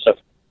turn to groups of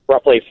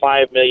roughly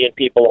 5 million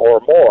people or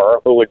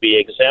more who would be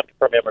exempt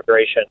from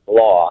immigration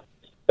law.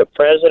 The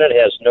president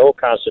has no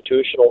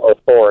constitutional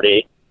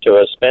authority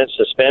to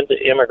suspend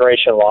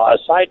immigration law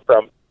aside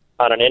from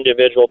on an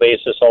individual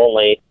basis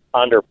only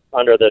under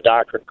the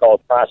doctrine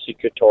called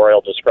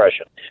prosecutorial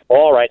discretion.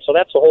 All right, so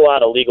that's a whole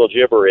lot of legal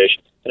gibberish,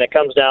 and it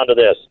comes down to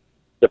this.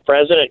 The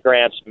president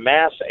grants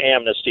mass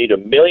amnesty to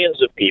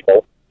millions of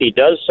people. He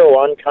does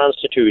so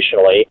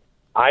unconstitutionally.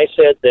 I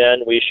said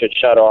then we should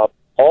shut off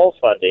all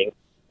funding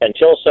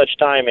until such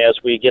time as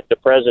we get the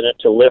president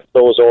to lift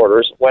those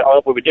orders.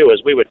 What we would do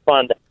is we would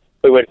fund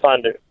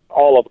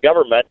all of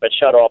government, but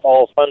shut off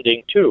all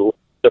funding to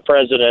the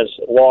president's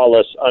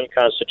lawless,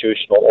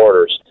 unconstitutional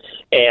orders.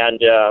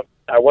 And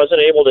I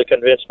wasn't able to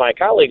convince my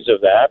colleagues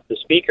of that. The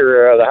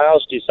Speaker of the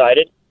House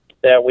decided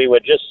that we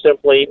would just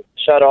simply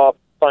shut off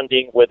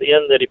funding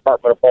within the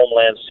Department of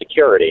Homeland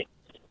Security.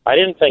 I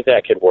didn't think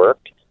that could work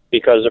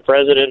because the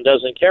president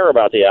doesn't care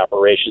about the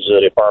operations of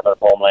the Department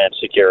of Homeland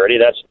Security.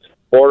 That's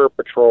Border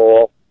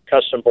Patrol,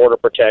 Customs Border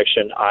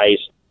Protection,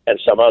 ICE, and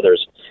some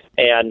others.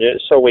 And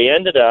so we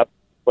ended up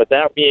with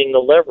that being the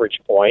leverage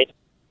point.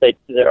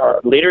 Our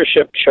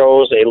leadership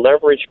chose a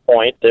leverage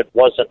point that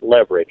wasn't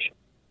leverage.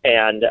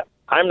 And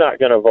I'm not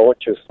going to vote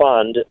to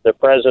fund the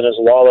president's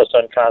lawless,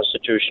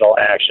 unconstitutional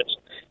actions.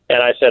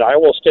 And I said, I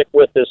will stick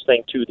with this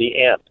thing to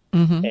the end.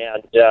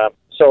 And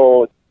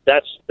so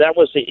that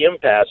was the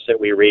impasse that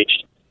we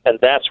reached, and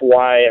that's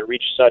why it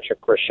reached such a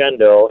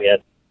crescendo in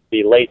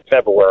the late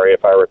February,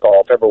 if I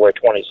recall, February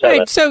 27th.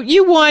 Right, so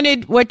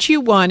what you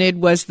wanted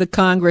was the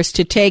Congress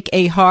to take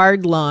a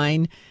hard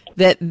line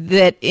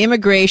that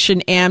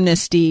immigration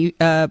amnesty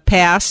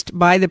passed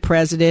by the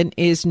president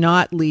is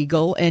not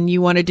legal, and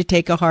you wanted to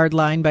take a hard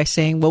line by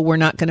saying, well, we're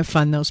not going to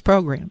fund those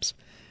programs.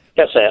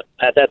 That's it.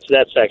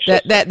 That's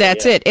actually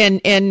that's it.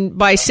 And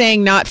by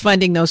saying not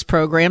funding those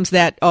programs,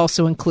 that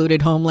also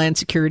included Homeland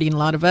Security and a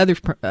lot of other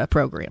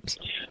programs.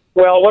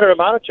 Well, what it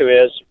amounted to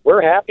is we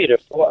were happy to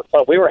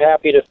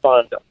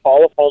fund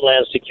all of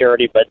Homeland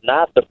Security, but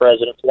not the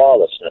president's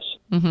lawlessness.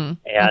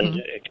 And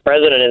the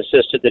president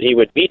insisted that he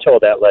would veto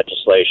that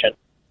legislation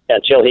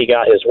until he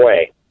got his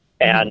way.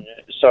 And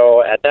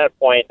so at that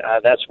point,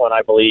 that's when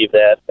I believe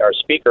that our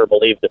speaker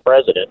believed the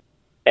president.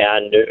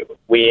 And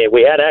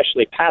we had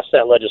actually passed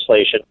that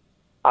legislation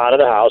out of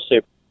the House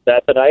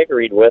that I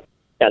agreed with,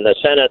 and the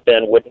Senate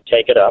then wouldn't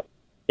take it up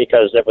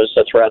because there was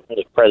a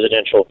threatened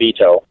presidential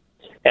veto.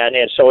 And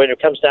so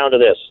it comes down to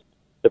this.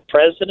 The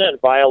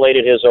president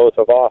violated his oath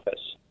of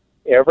office.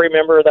 Every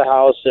member of the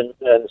House and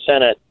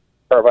Senate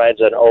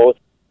provides an oath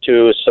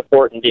to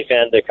support and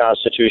defend the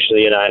Constitution of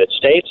the United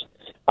States.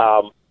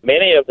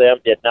 Many of them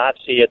did not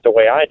see it the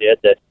way I did,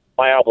 that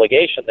my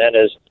obligation then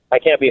is I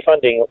can't be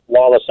funding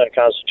lawless,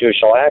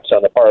 unconstitutional acts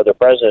on the part of the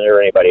president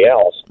or anybody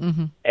else.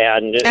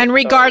 And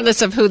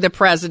regardless of who the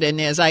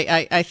president is,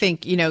 I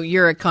think,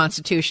 you're a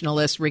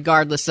constitutionalist,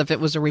 regardless if it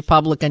was a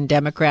Republican,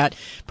 Democrat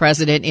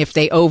president. If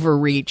they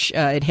overreach,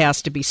 it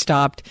has to be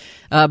stopped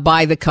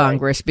by the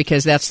Congress,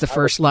 because that's the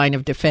first line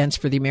of defense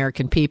for the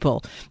American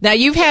people. Now,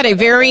 you've had a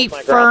very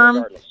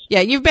firm... Yeah,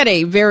 you've had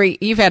a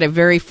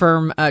very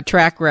firm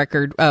track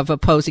record of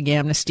opposing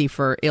amnesty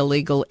for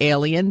illegal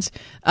aliens,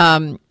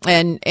 and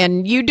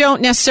you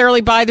don't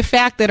necessarily buy the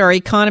fact that our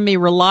economy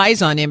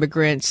relies on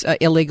immigrants,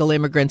 illegal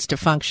immigrants, to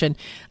function.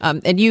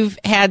 And you've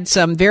had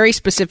some very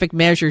specific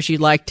measures you'd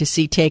like to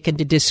see taken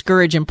to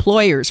discourage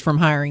employers from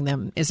hiring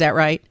them. Is that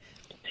right?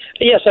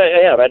 Yes,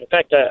 I have. In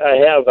fact, I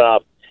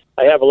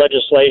have a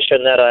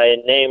legislation that I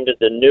named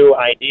the New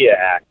Idea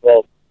Act.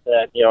 Well,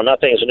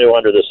 nothing's new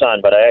under the sun,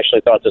 but I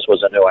actually thought this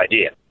was a new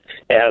idea.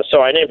 And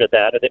so I named it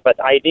that. But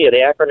IDEA, the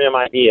acronym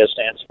IDEA,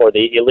 stands for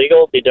the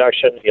Illegal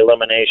Deduction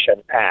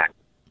Elimination Act.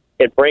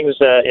 It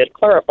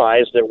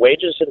clarifies that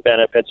wages and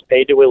benefits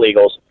paid to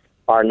illegals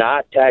are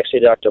not tax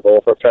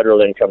deductible for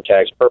federal income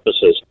tax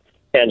purposes.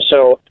 And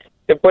so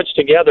it puts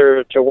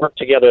together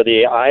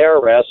the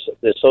IRS,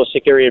 the Social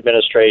Security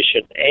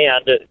Administration,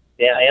 and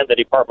the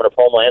Department of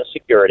Homeland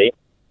Security,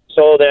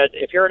 so that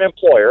if you're an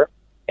employer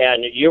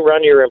and you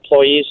run your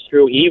employees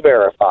through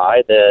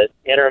E-Verify, the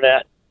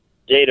internet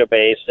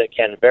database that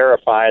can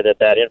verify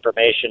that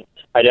information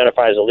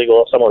identifies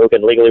someone who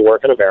can legally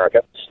work in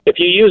America. If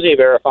you use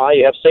E-Verify,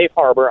 you have safe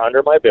harbor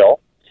under my bill.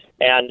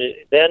 And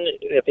then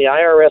if the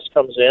IRS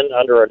comes in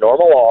under a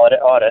normal audit,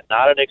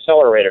 not an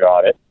accelerated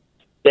audit,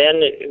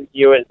 then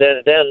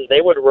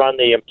they would run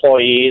the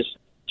employees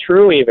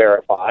through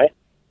E-Verify.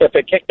 If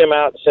it kicked them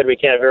out and said we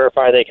can't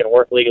verify they can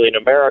work legally in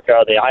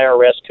America, the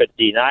IRS could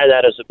deny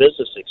that as a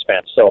business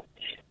expense. So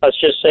let's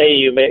just say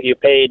you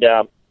paid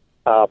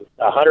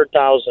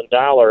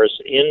 $100,000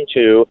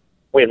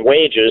 in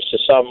wages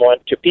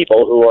to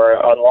people who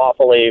are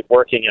unlawfully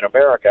working in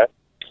America.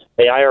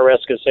 the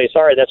IRS could say,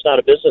 sorry, that's not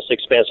a business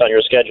expense on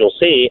your Schedule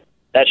C.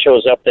 That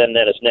shows up then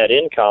as net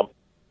income,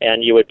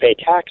 and you would pay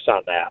tax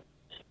on that.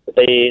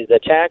 The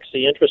tax,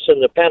 the interest,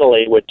 and the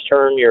penalty would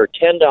turn your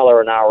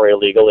 $10 an hour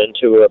illegal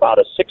into about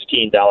a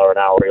 $16 an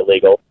hour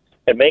illegal.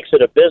 It makes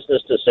it a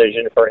business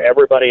decision for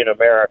everybody in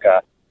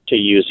America to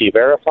use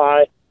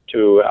E-Verify,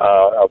 to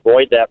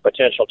avoid that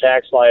potential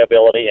tax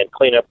liability and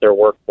clean up their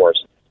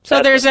workforce.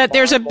 So there's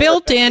a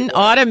built-in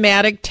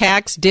automatic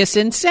tax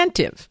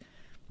disincentive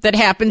that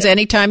happens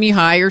anytime you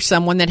hire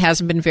someone that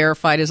hasn't been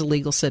verified as a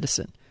legal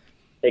citizen.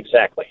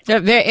 Exactly.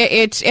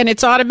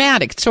 It's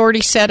automatic. It's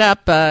already set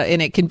up,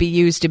 and it can be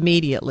used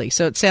immediately.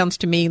 So it sounds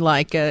to me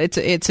like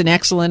it's an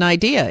excellent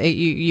idea.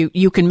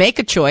 You can make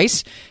a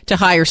choice to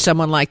hire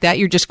someone like that.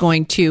 You're just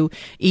going to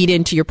eat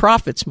into your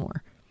profits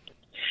more.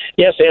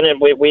 Yes, and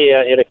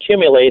it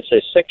accumulates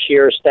a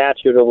 6-year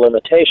statute of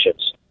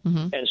limitations.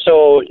 Mm-hmm. And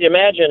so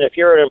imagine if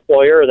you're an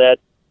employer that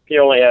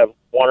you only have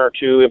 1 or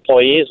 2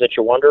 employees that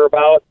you wonder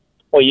about.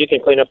 Well, you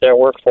can clean up that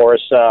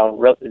workforce,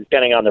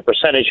 depending on the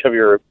percentage of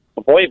your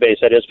employee base,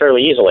 that is,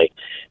 fairly easily.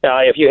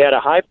 If you had a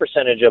high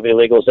percentage of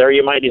illegals there,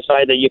 you might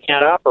decide that you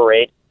can't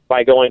operate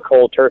by going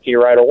cold turkey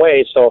right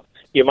away. So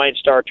you might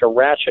start to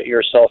ratchet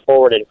yourself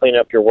forward and clean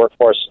up your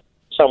workforce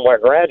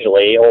somewhat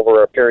gradually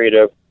over a period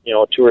of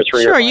 2 or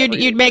 3. Sure, or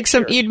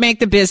 5 you'd make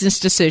the business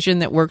decision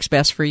that works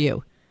best for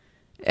you.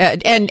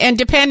 And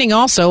depending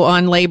also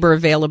on labor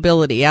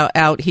availability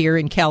out here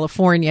in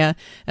California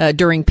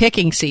during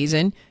picking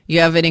season, you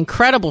have an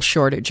incredible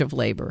shortage of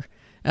labor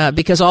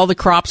because all the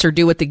crops are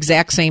due at the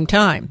exact same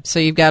time. So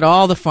you've got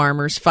all the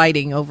farmers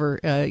fighting over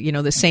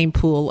the same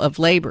pool of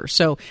labor.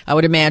 So I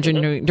would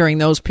imagine during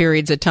those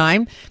periods of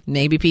time,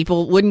 maybe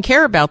people wouldn't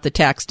care about the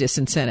tax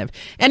disincentive.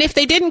 And if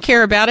they didn't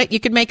care about it, you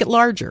could make it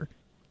larger,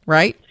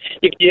 right?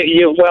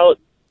 You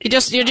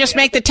just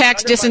make the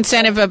tax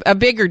disincentive a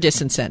bigger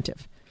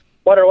disincentive.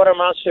 What it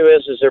amounts to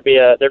is there'd be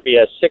a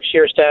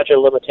 6-year statute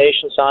of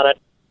limitations on it.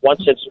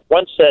 Once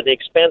the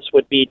expense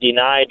would be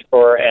denied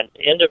for an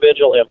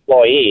individual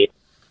employee,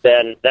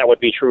 then that would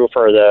be true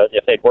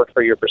if they'd worked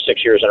for you for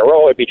 6 years in a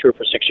row, it'd be true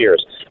for 6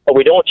 years. But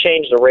we don't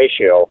change the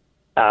ratio.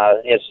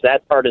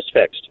 That part is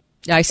fixed.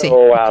 I see.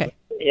 So, okay.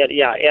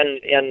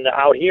 And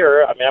out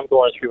here, I mean, I'm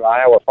going through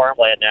Iowa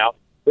farmland now.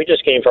 We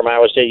just came from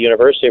Iowa State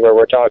University where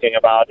we're talking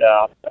about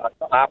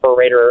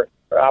operatorless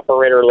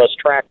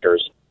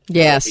tractors.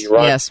 Yes.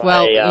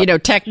 Well,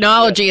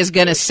 technology is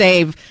going to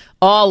save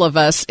all of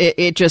us.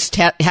 It just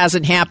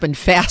hasn't happened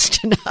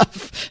fast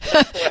enough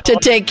to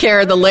take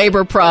care of the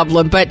labor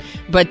problem. But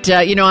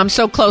I'm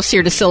so close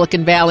here to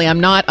Silicon Valley.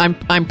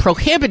 I'm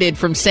prohibited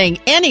from saying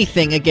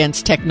anything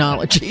against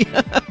technology.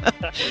 I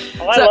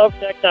love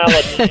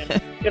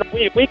technology. And,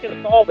 we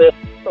can solve this,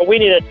 but we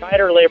need a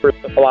tighter labor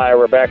supply,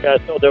 Rebecca,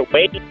 so the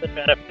wages and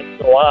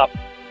benefits go up,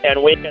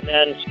 and we can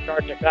then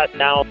start to cut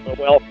down the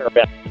welfare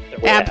benefits.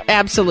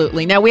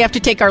 Absolutely. Now, we have to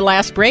take our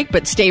last break,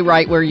 but stay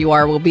right where you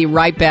are. We'll be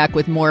right back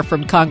with more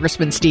from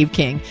Congressman Steve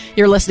King.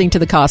 You're listening to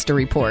the Costa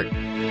Report.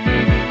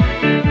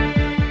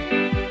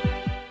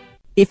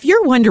 If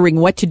you're wondering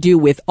what to do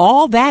with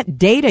all that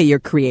data you're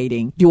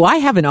creating, do I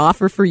have an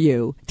offer for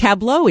you?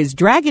 Tableau is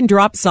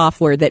drag-and-drop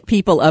software that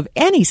people of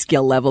any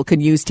skill level can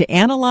use to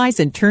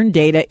analyze and turn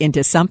data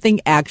into something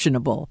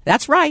actionable.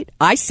 That's right.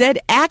 I said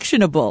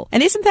actionable.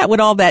 And isn't that what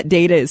all that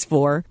data is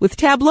for? With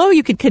Tableau,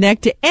 you can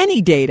connect to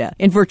any data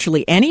in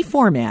virtually any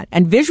format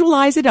and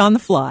visualize it on the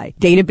fly.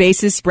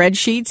 Databases,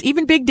 spreadsheets,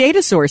 even big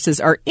data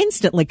sources are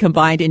instantly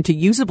combined into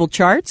usable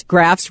charts,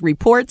 graphs,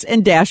 reports,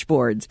 and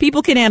dashboards.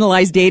 People can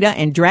analyze data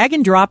and drag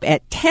and drop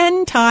at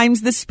 10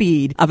 times the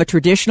speed of a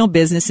traditional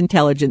business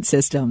intelligence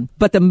system.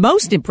 But the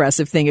most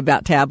impressive thing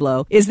about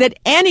Tableau is that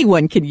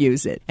anyone can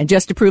use it. And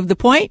just to prove the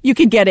point, you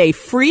can get a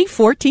free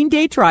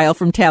 14-day trial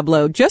from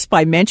Tableau just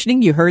by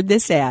mentioning you heard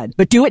this ad.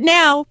 But do it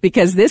now,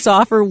 because this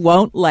offer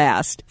won't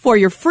last. For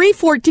your free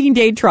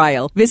 14-day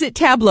trial, visit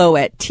Tableau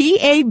at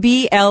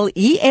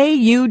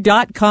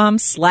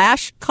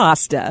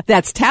tableau.com/Costa.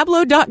 That's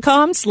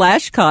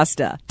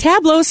tableau.com/Costa.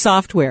 Tableau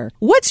software.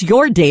 What's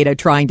your data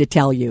trying to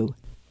tell you?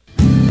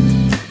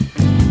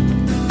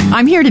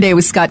 I'm here today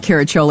with Scott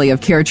Caraccioli of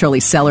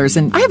Caraccioli Cellars,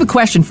 and I have a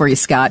question for you,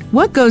 Scott.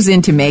 What goes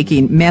into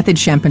making Method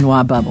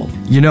Champenois bubble?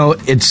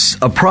 It's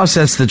a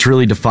process that's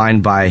really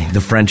defined by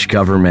the French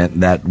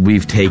government that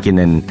we've taken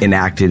and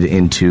enacted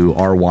into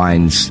our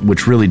wines,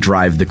 which really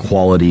drive the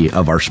quality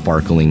of our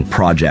sparkling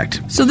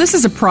project. So this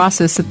is a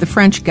process that the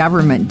French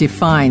government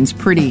defines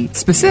pretty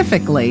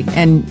specifically,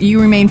 and you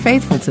remain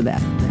faithful to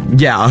that?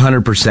 Yeah,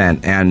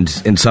 100%.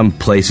 And in some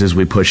places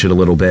we push it a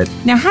little bit.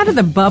 Now, how do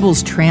the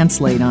bubbles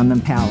translate on the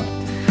palate?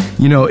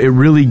 It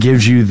really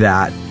gives you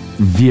that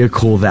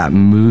vehicle, that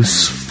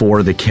mousse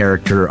for the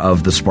character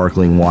of the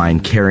sparkling wine,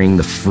 carrying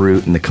the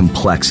fruit and the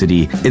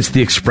complexity. It's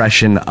the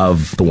expression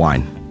of the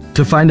wine.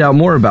 To find out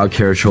more about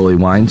Caraccioli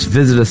wines,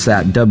 visit us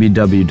at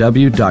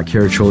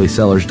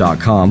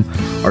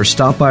www.caracciolicellars.com or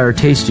stop by our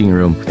tasting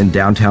room in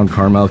downtown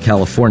Carmel,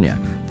 California.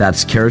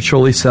 That's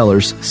Caraccioli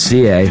Cellars,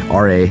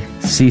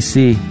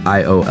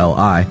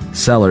 CARACCIOLI,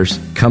 Cellars.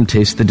 Come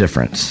taste the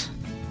difference.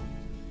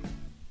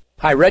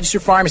 Hi,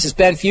 registered pharmacist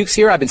Ben Fuchs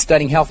here. I've been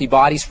studying healthy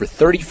bodies for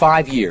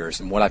 35 years,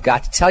 and what I've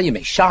got to tell you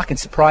may shock and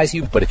surprise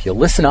you, but if you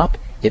listen up,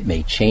 it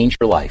may change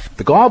your life.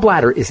 The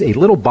gallbladder is a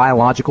little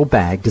biological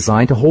bag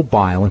designed to hold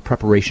bile in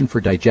preparation for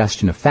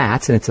digestion of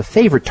fats, and it's a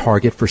favorite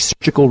target for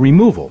surgical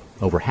removal.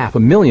 Over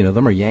 500,000 of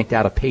them are yanked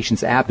out of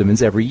patients'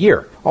 abdomens every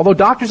year. Although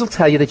doctors will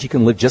tell you that you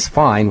can live just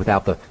fine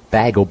without the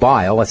bag o'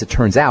 bile, as it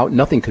turns out,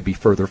 nothing could be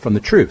further from the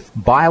truth.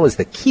 Bile is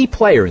the key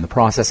player in the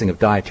processing of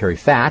dietary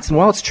fats, and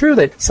while it's true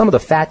that some of the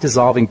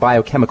fat-dissolving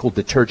biochemical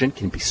detergent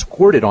can be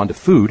squirted onto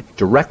food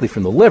directly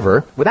from the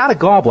liver, without a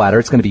gallbladder,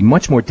 it's going to be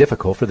much more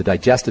difficult for the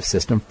digestive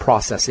system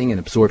processing and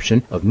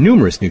absorption of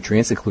numerous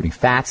nutrients, including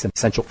fats and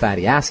essential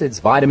fatty acids,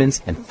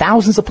 vitamins, and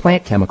thousands of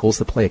plant chemicals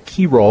that play a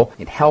key role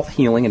in health,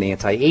 healing, and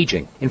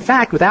anti-aging. In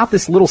fact, without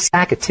this little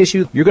sack of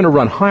tissue, you're going to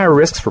run higher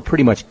risks for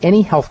pretty much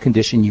any health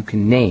condition you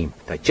can name.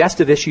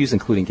 Digestive issues,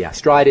 including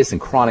gastritis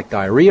and chronic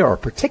diarrhea, are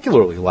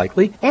particularly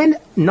likely, and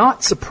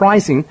not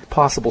surprising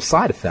possible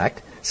side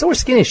effect. So are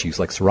skin issues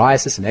like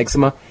psoriasis and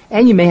eczema,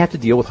 and you may have to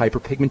deal with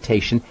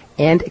hyperpigmentation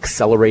and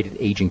accelerated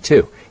aging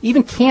too.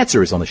 Even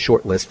cancer is on the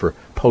short list for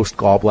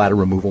post-gallbladder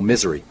removal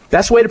misery.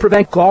 Best way to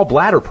prevent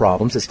gallbladder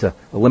problems is to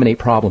eliminate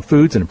problem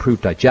foods and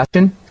improve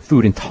digestion.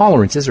 Food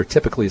intolerances are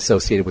typically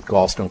associated with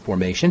gallstone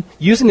formation.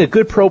 Using a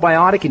good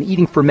probiotic and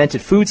eating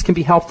fermented foods can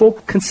be helpful.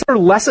 Consider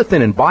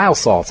lecithin and bile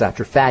salts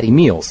after fatty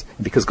meals.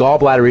 And because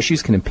gallbladder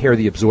issues can impair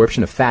the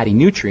absorption of fatty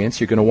nutrients,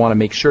 you're going to want to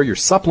make sure you're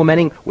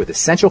supplementing with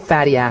essential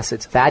fatty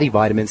acids, fatty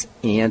vitamins,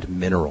 and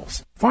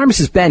minerals.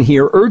 Pharmacist Ben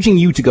here, urging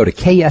you to go to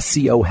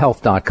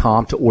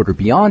kscohealth.com to order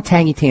Beyond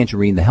Tangy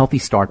Tangerine, the Healthy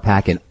Start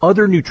Pack, and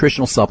other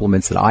nutritional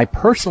supplements that I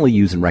personally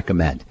use and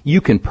recommend. You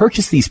can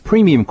purchase these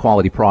premium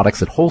quality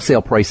products at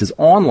wholesale prices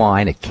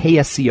online at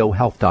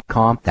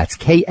kscohealth.com. That's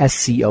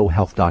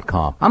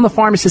kscohealth.com. I'm the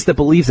pharmacist that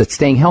believes that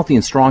staying healthy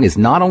and strong is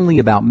not only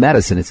about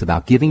medicine, it's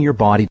about giving your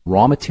body the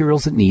raw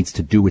materials it needs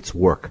to do its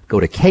work. Go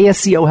to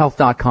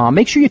kscohealth.com.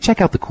 Make sure you check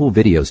out the cool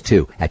videos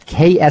too at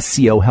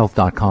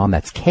kscohealth.com.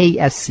 That's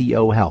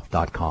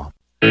kscohealth.com.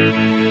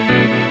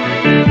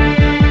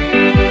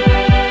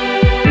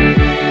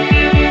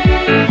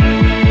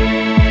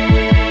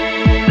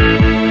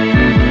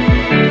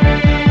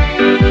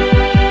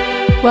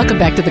 Welcome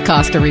back to the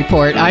Costa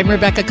Report. I'm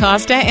Rebecca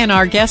Costa, and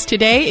our guest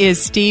today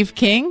is Steve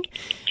King.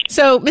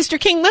 So, Mr.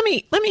 King, let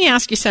me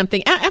ask you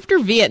something. After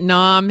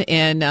Vietnam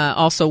and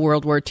also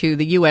World War II,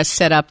 the U.S.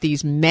 set up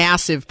these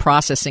massive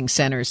processing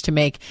centers to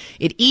make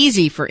it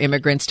easy for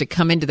immigrants to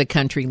come into the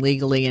country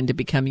legally and to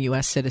become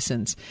U.S.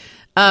 citizens.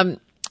 I'm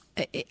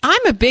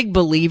a big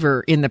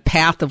believer in the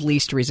path of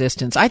least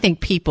resistance. I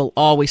think people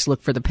always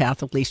look for the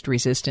path of least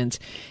resistance.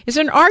 Is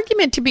there an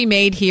argument to be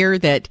made here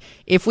that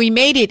if we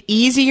made it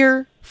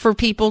easier for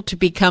people to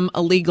become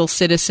a legal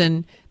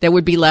citizen, there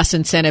would be less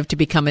incentive to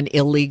become an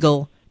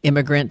illegal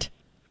immigrant?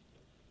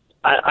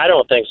 I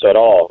don't think so at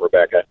all,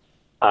 Rebecca.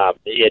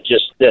 It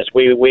just this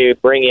we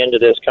bring into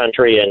this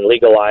country and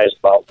legalize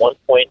about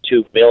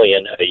 1.2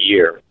 million a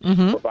year.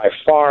 Mm-hmm. We're by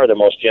far the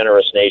most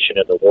generous nation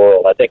in the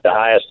world. I think the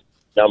highest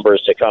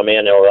numbers to come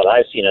in, or that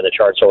I've seen in the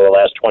charts over the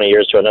last 20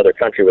 years to another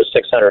country, was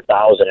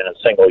 600,000 in a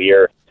single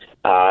year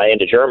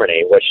into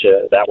Germany, which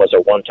that was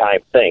a one-time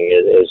thing,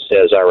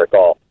 as I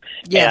recall.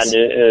 Yes.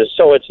 And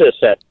so it's this,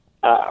 that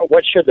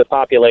what should the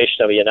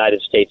population of the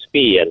United States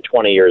be in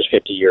 20 years,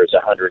 50 years,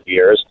 100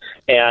 years?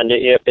 And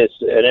if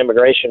it's an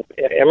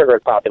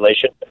immigrant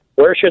population,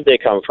 where should they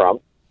come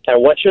from?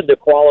 And what should the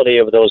quality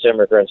of those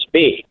immigrants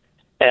be?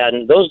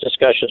 And those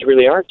discussions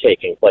really aren't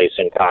taking place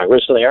in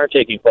Congress, and they aren't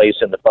taking place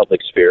in the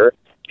public sphere.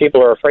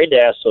 People are afraid to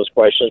ask those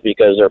questions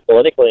because they're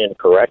politically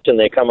incorrect, and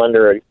they come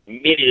under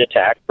immediate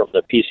attack from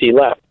the PC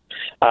left.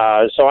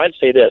 So I'd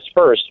say this.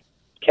 First,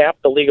 cap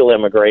the legal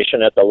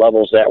immigration at the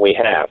levels that we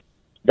have.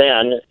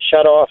 Then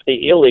shut off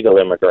the illegal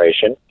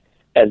immigration,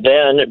 and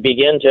then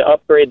begin to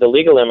upgrade the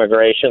legal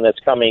immigration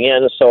that's coming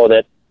in so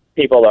that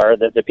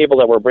the people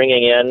that we're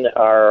bringing in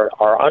are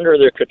under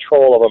the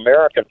control of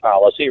American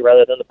policy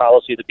rather than the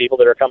policy of the people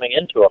that are coming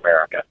into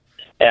America.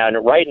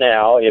 And right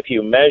now, if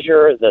you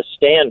measure the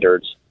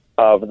standards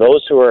of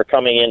those who are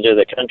coming into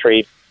the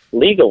country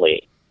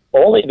legally,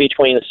 only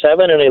between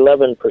 7 and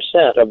 11%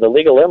 of the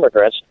legal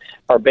immigrants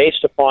are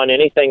based upon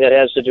anything that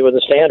has to do with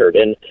the standard.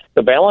 And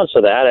the balance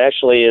of that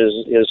actually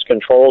is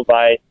controlled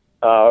by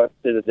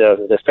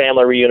the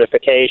family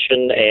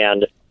reunification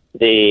and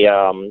the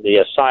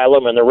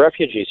asylum and the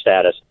refugee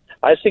status.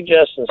 I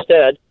suggest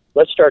instead,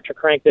 let's start to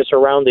crank this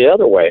around the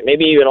other way,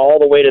 maybe even all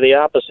the way to the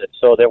opposite,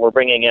 so that we're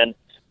bringing in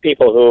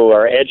people who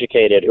are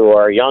educated, who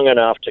are young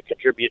enough to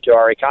contribute to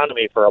our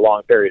economy for a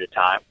long period of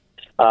time.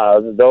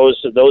 Those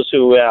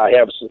who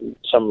have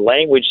some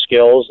language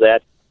skills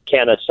that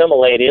can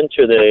assimilate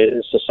into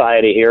the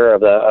society here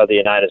of the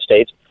United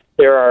States.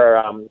 There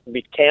are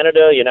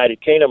Canada,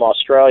 United Kingdom,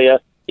 Australia,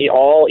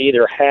 all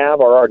either have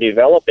or are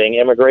developing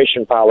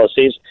immigration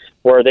policies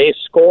where they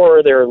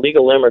score their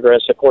legal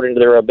immigrants according to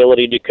their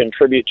ability to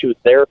contribute to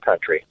their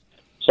country.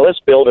 So let's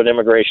build an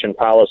immigration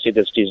policy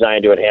that's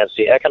designed to enhance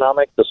the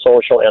economic, the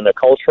social, and the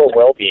cultural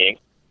well-being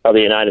of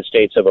the United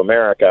States of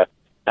America.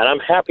 and I'm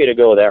happy to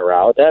go that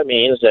route. That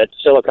means that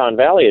Silicon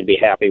Valley would be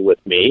happy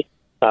with me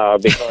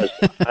because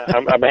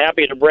I'm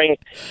happy to bring.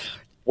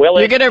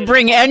 You're going to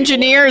bring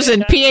engineers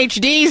and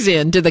PhDs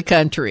into the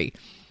country.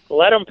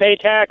 Let them pay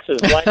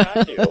taxes like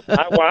I do.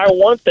 I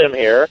want them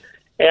here,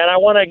 and I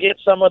want to get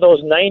some of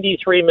those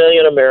 93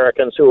 million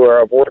Americans who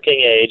are of working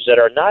age that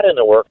are not in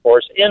the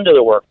workforce into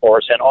the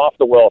workforce and off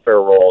the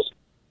welfare rolls,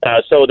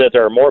 so that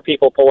there are more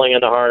people pulling in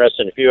the harness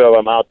and few of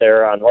them out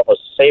there on what was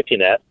the safety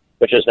net,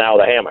 which is now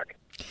the hammock.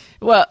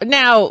 Well,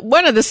 now,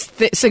 one of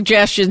the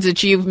suggestions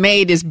that you've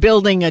made is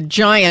building a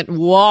giant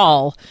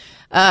wall.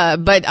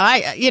 But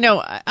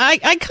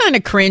I kind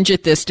of cringe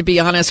at this, to be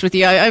honest with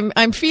you.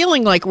 I'm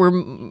feeling like we're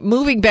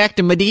moving back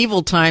to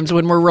medieval times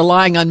when we're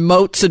relying on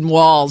moats and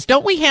walls.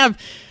 Don't we have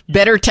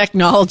better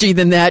technology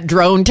than that,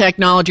 drone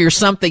technology or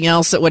something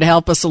else that would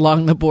help us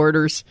along the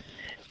borders?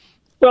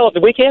 Well,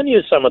 we can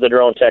use some of the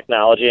drone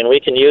technology, and we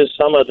can use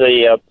some of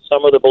the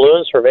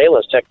balloon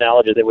surveillance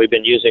technology that we've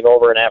been using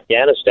over in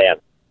Afghanistan.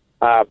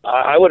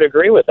 I would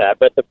agree with that,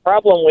 but the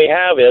problem we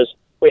have is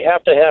we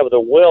have to have the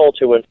will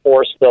to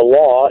enforce the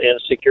law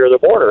and secure the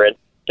border. And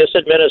this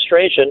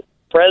administration,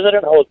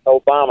 President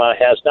Obama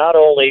has not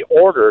only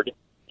ordered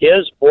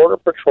his Border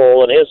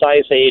Patrol and his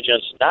ICE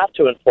agents not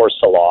to enforce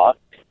the law,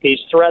 he's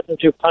threatened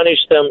to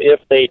punish them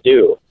if they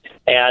do.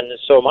 And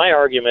so my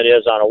argument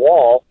is on a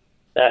wall,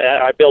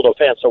 I built a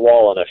fence, a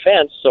wall, and a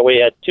fence, so we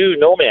had two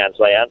no man's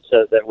lands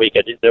that we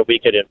could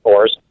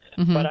enforce.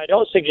 Mm-hmm. But I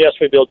don't suggest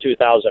we build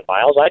 2,000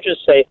 miles. I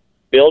just say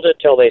build it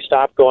till they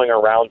stop going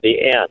around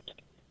the end.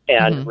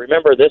 And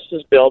remember, this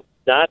is built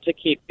not to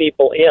keep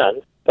people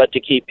in, but to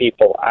keep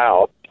people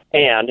out.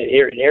 And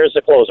here's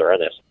the closer on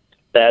this,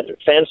 that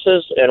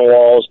fences and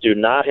walls do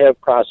not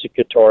have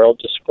prosecutorial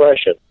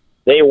discretion.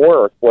 They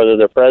work whether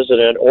the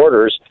president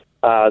orders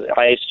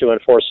ICE to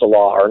enforce the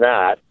law or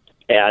not.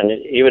 And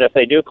even if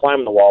they do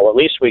climb the wall, at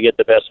least we get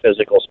the best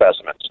physical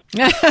specimens.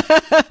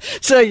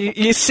 So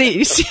you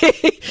see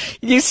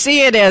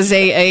it as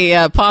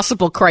a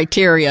possible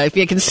criteria. If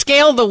you can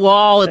scale the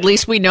wall, at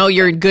least we know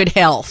you're in good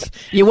health.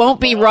 You won't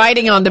be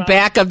riding on the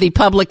back of the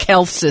public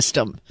health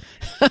system.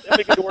 There'll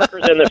be good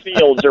workers in the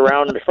fields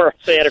around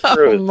Santa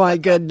Cruz. Oh, my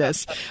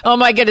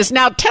goodness.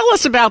 Now, tell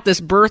us about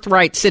this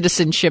Birthright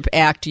Citizenship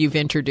Act you've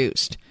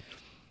introduced.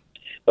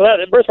 Well,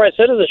 the birthright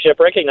citizenship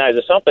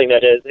recognizes something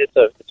that it's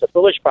a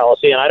foolish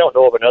policy, and I don't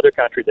know of another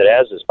country that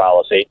has this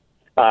policy.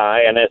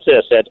 And it's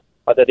this: that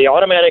the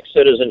automatic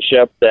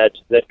citizenship that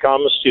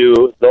comes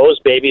to those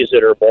babies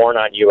that are born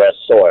on U.S.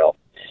 soil.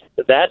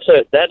 That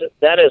is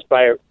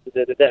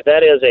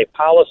a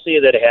policy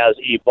that has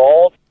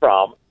evolved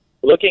from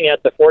looking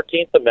at the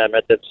 14th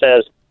Amendment that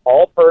says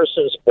all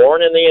persons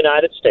born in the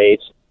United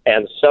States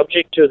and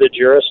subject to the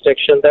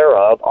jurisdiction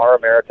thereof are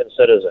American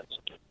citizens.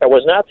 That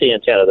was not the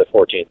intent of the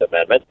 14th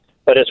Amendment,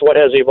 but it's what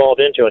has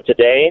evolved into. And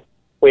today,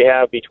 we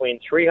have between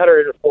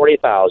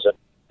 340,000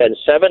 and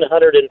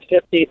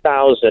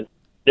 750,000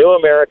 new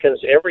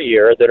Americans every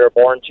year that are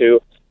born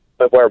to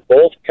where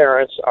both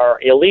parents are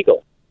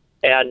illegal.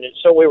 And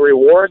so we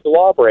reward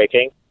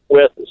lawbreaking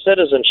with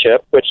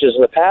citizenship, which is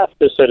the path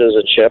to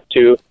citizenship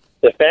to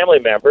the family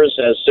members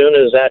as soon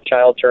as that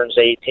child turns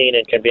 18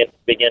 and can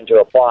begin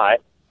to apply.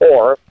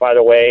 Or, by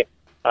the way,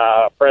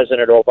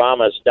 President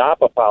Obama's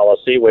DAPA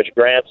policy, which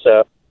grants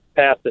a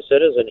path to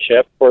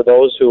citizenship for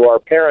those who are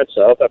parents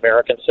of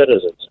American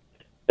citizens.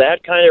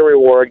 That kind of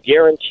reward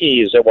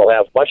guarantees that we'll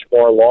have much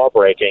more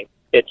law-breaking.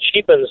 It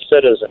cheapens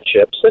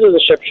citizenship.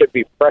 Citizenship should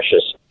be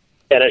precious,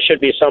 and it should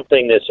be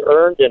something that's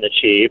earned and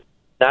achieved,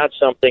 not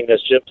something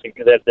that's just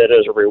that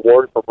is a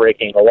reward for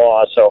breaking the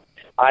law. So,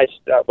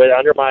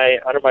 under my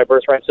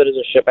Birthright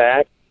Citizenship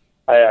Act,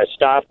 I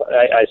stopped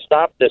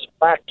this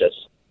practice,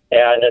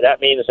 and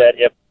that means that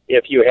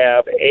if you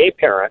have a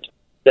parent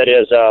that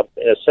is a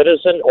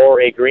citizen or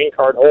a green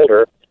card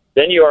holder,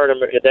 then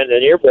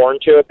you're born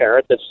to a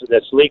parent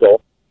that's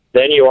legal.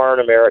 Then you are an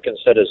American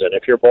citizen.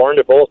 If you're born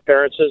to both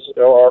parents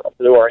who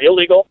are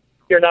illegal,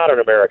 you're not an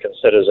American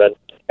citizen,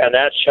 and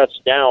that shuts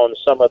down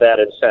some of that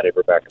incentive,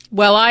 Rebecca.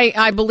 Well,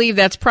 I believe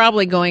that's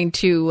probably going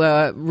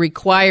to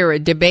require a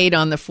debate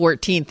on the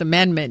 14th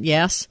Amendment,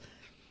 yes?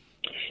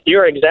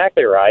 You're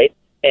exactly right,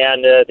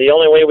 and the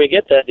only way we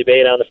get that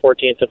debate on the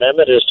 14th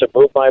Amendment is to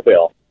move my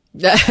bill.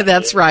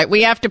 That's right.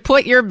 We have to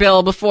put your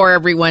bill before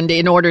everyone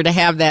in order to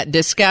have that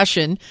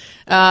discussion.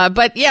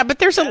 But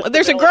there's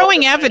a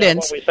growing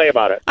evidence. What we say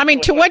about it. I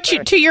mean,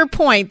 to your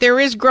point, there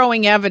is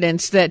growing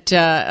evidence that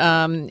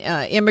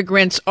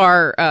immigrants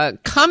are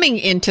coming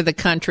into the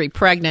country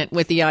pregnant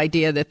with the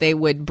idea that they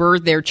would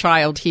birth their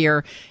child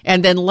here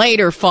and then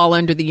later fall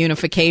under the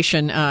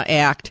Unification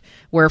Act,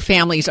 where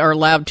families are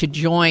allowed to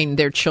join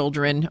their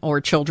children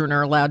or children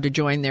are allowed to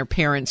join their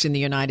parents in the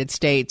United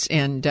States,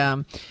 and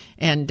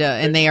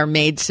they are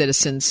made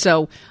citizens.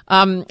 So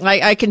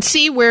I can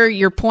see where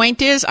your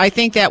point is. I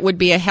think that would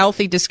be a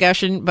healthy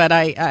discussion, but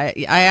I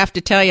have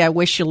to tell you, I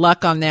wish you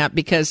luck on that,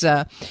 because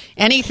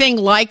anything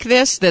like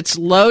this that's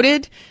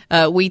loaded,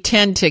 we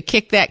tend to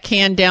kick that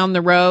can down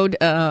the road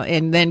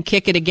and then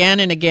kick it again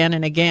and again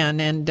and again.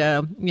 And,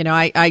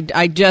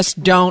 I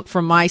just don't,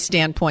 from my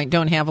standpoint,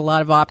 don't have a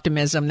lot of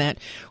optimism that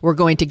we're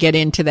going to get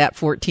into that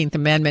 14th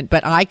Amendment,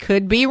 but I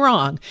could be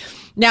wrong.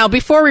 Now,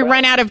 before we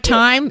run out of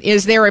time,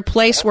 is there a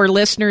place where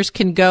listeners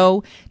can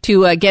go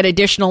to get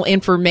additional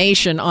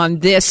information on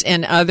this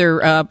and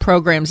other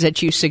programs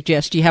that you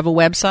suggest? Do you have a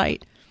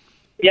website?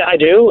 Yeah, I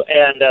do,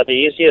 and the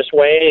easiest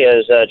way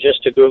is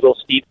just to Google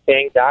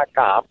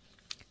SteveKing.com.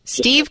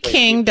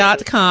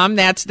 SteveKing.com.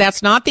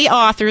 That's not the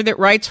author that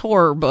writes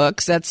horror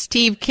books. That's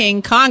Steve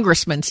King,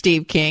 Congressman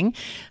Steve King,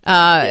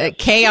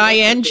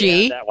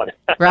 K-I-N-G.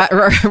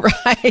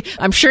 Right.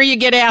 I'm sure you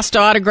get asked to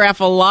autograph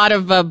a lot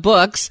of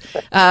books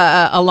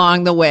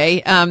along the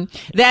way.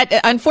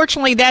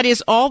 Unfortunately, that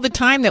is all the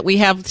time that we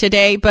have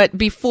today. But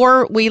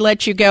before we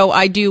let you go,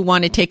 I do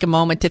want to take a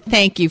moment to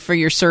thank you for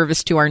your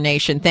service to our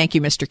nation. Thank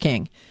you, Mr.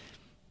 King.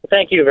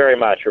 Thank you very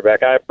much,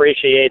 Rebecca. I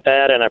appreciate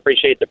that, and I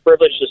appreciate the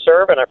privilege to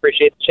serve, and I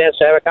appreciate the chance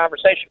to have a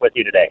conversation with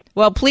you today.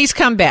 Well, please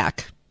come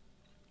back.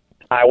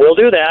 I will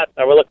do that.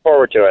 I will look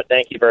forward to it.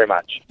 Thank you very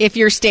much. If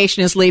your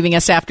station is leaving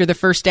us after the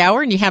first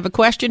hour and you have a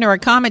question or a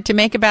comment to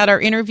make about our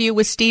interview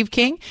with Steve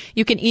King,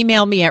 you can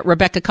email me at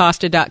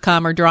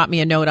RebeccaCosta.com or drop me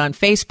a note on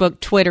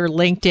Facebook, Twitter,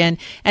 LinkedIn.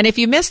 And if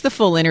you missed the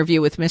full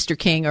interview with Mr.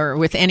 King or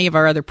with any of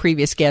our other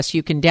previous guests,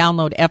 you can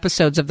download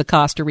episodes of the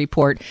Costa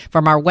Report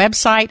from our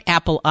website,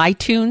 Apple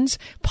iTunes,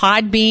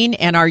 Podbean,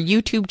 and our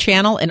YouTube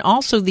channel, and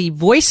also the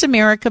Voice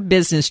America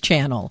Business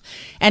channel.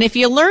 And if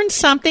you learned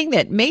something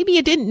that maybe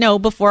you didn't know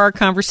before our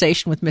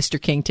conversation with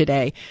Mr. King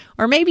today,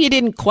 or maybe you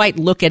didn't quite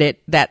look at it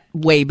that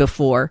way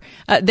before,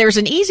 there's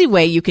an easy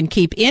way you can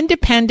keep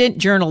independent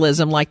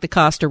journalism like the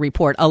Costa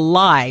Report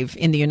alive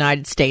in the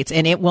United States,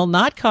 and it will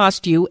not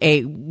cost you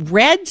a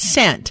red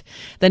cent.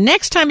 The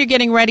next time you're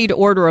getting ready to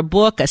order a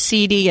book, a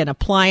CD, an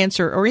appliance,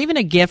 or even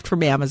a gift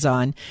from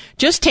Amazon,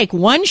 just take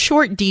one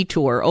short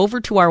detour over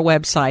to our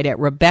website at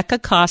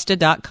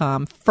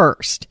RebeccaCosta.com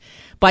first.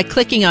 By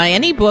clicking on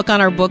any book on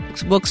our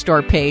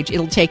bookstore page,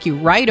 it'll take you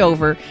right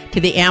over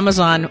to the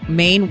Amazon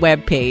main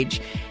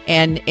webpage,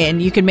 and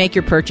you can make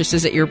your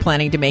purchases that you're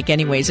planning to make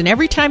anyways. And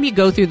every time you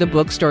go through the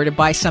bookstore to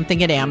buy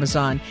something at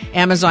Amazon,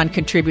 Amazon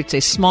contributes a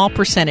small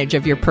percentage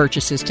of your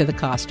purchases to the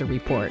Costa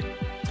Report.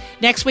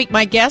 Next week,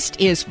 my guest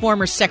is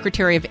former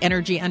Secretary of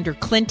Energy under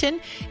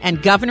Clinton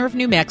and Governor of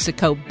New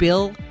Mexico,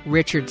 Bill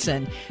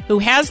Richardson, who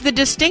has the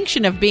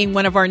distinction of being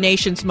one of our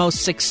nation's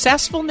most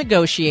successful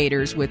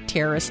negotiators with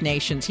terrorist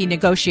nations. He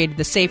negotiated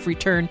the safe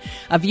return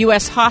of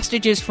U.S.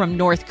 hostages from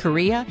North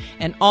Korea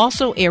and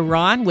also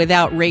Iran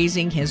without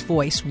raising his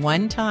voice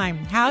one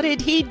time. How did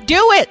he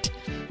do it?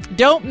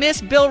 Don't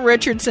miss Bill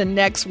Richardson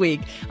next week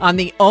on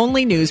the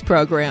only news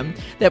program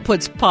that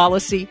puts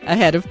policy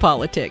ahead of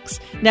politics.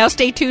 Now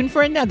stay tuned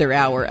for another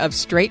hour of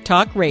Straight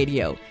Talk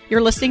Radio.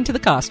 You're listening to the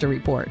Costa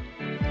Report.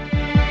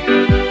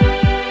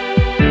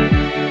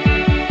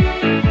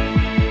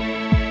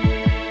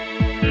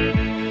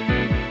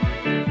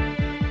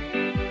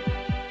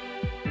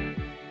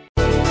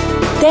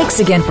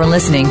 Thanks again for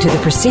listening to the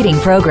preceding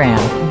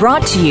program,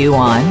 brought to you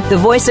on the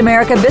Voice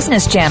America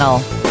Business Channel.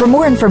 For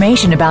more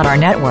information about our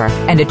network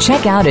and to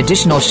check out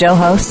additional show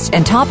hosts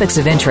and topics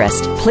of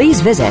interest,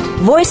 please visit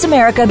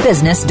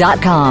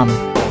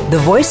voiceamericabusiness.com. The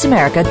Voice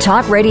America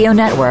Talk Radio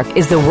Network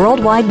is the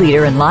worldwide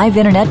leader in live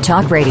Internet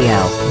talk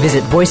radio.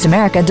 Visit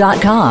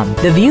voiceamerica.com.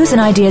 The views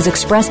and ideas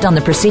expressed on the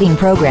preceding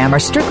program are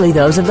strictly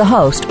those of the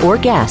host or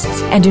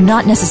guests and do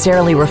not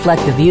necessarily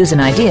reflect the views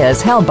and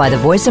ideas held by the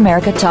Voice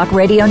America Talk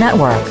Radio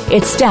Network,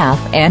 its staff,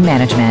 and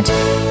management.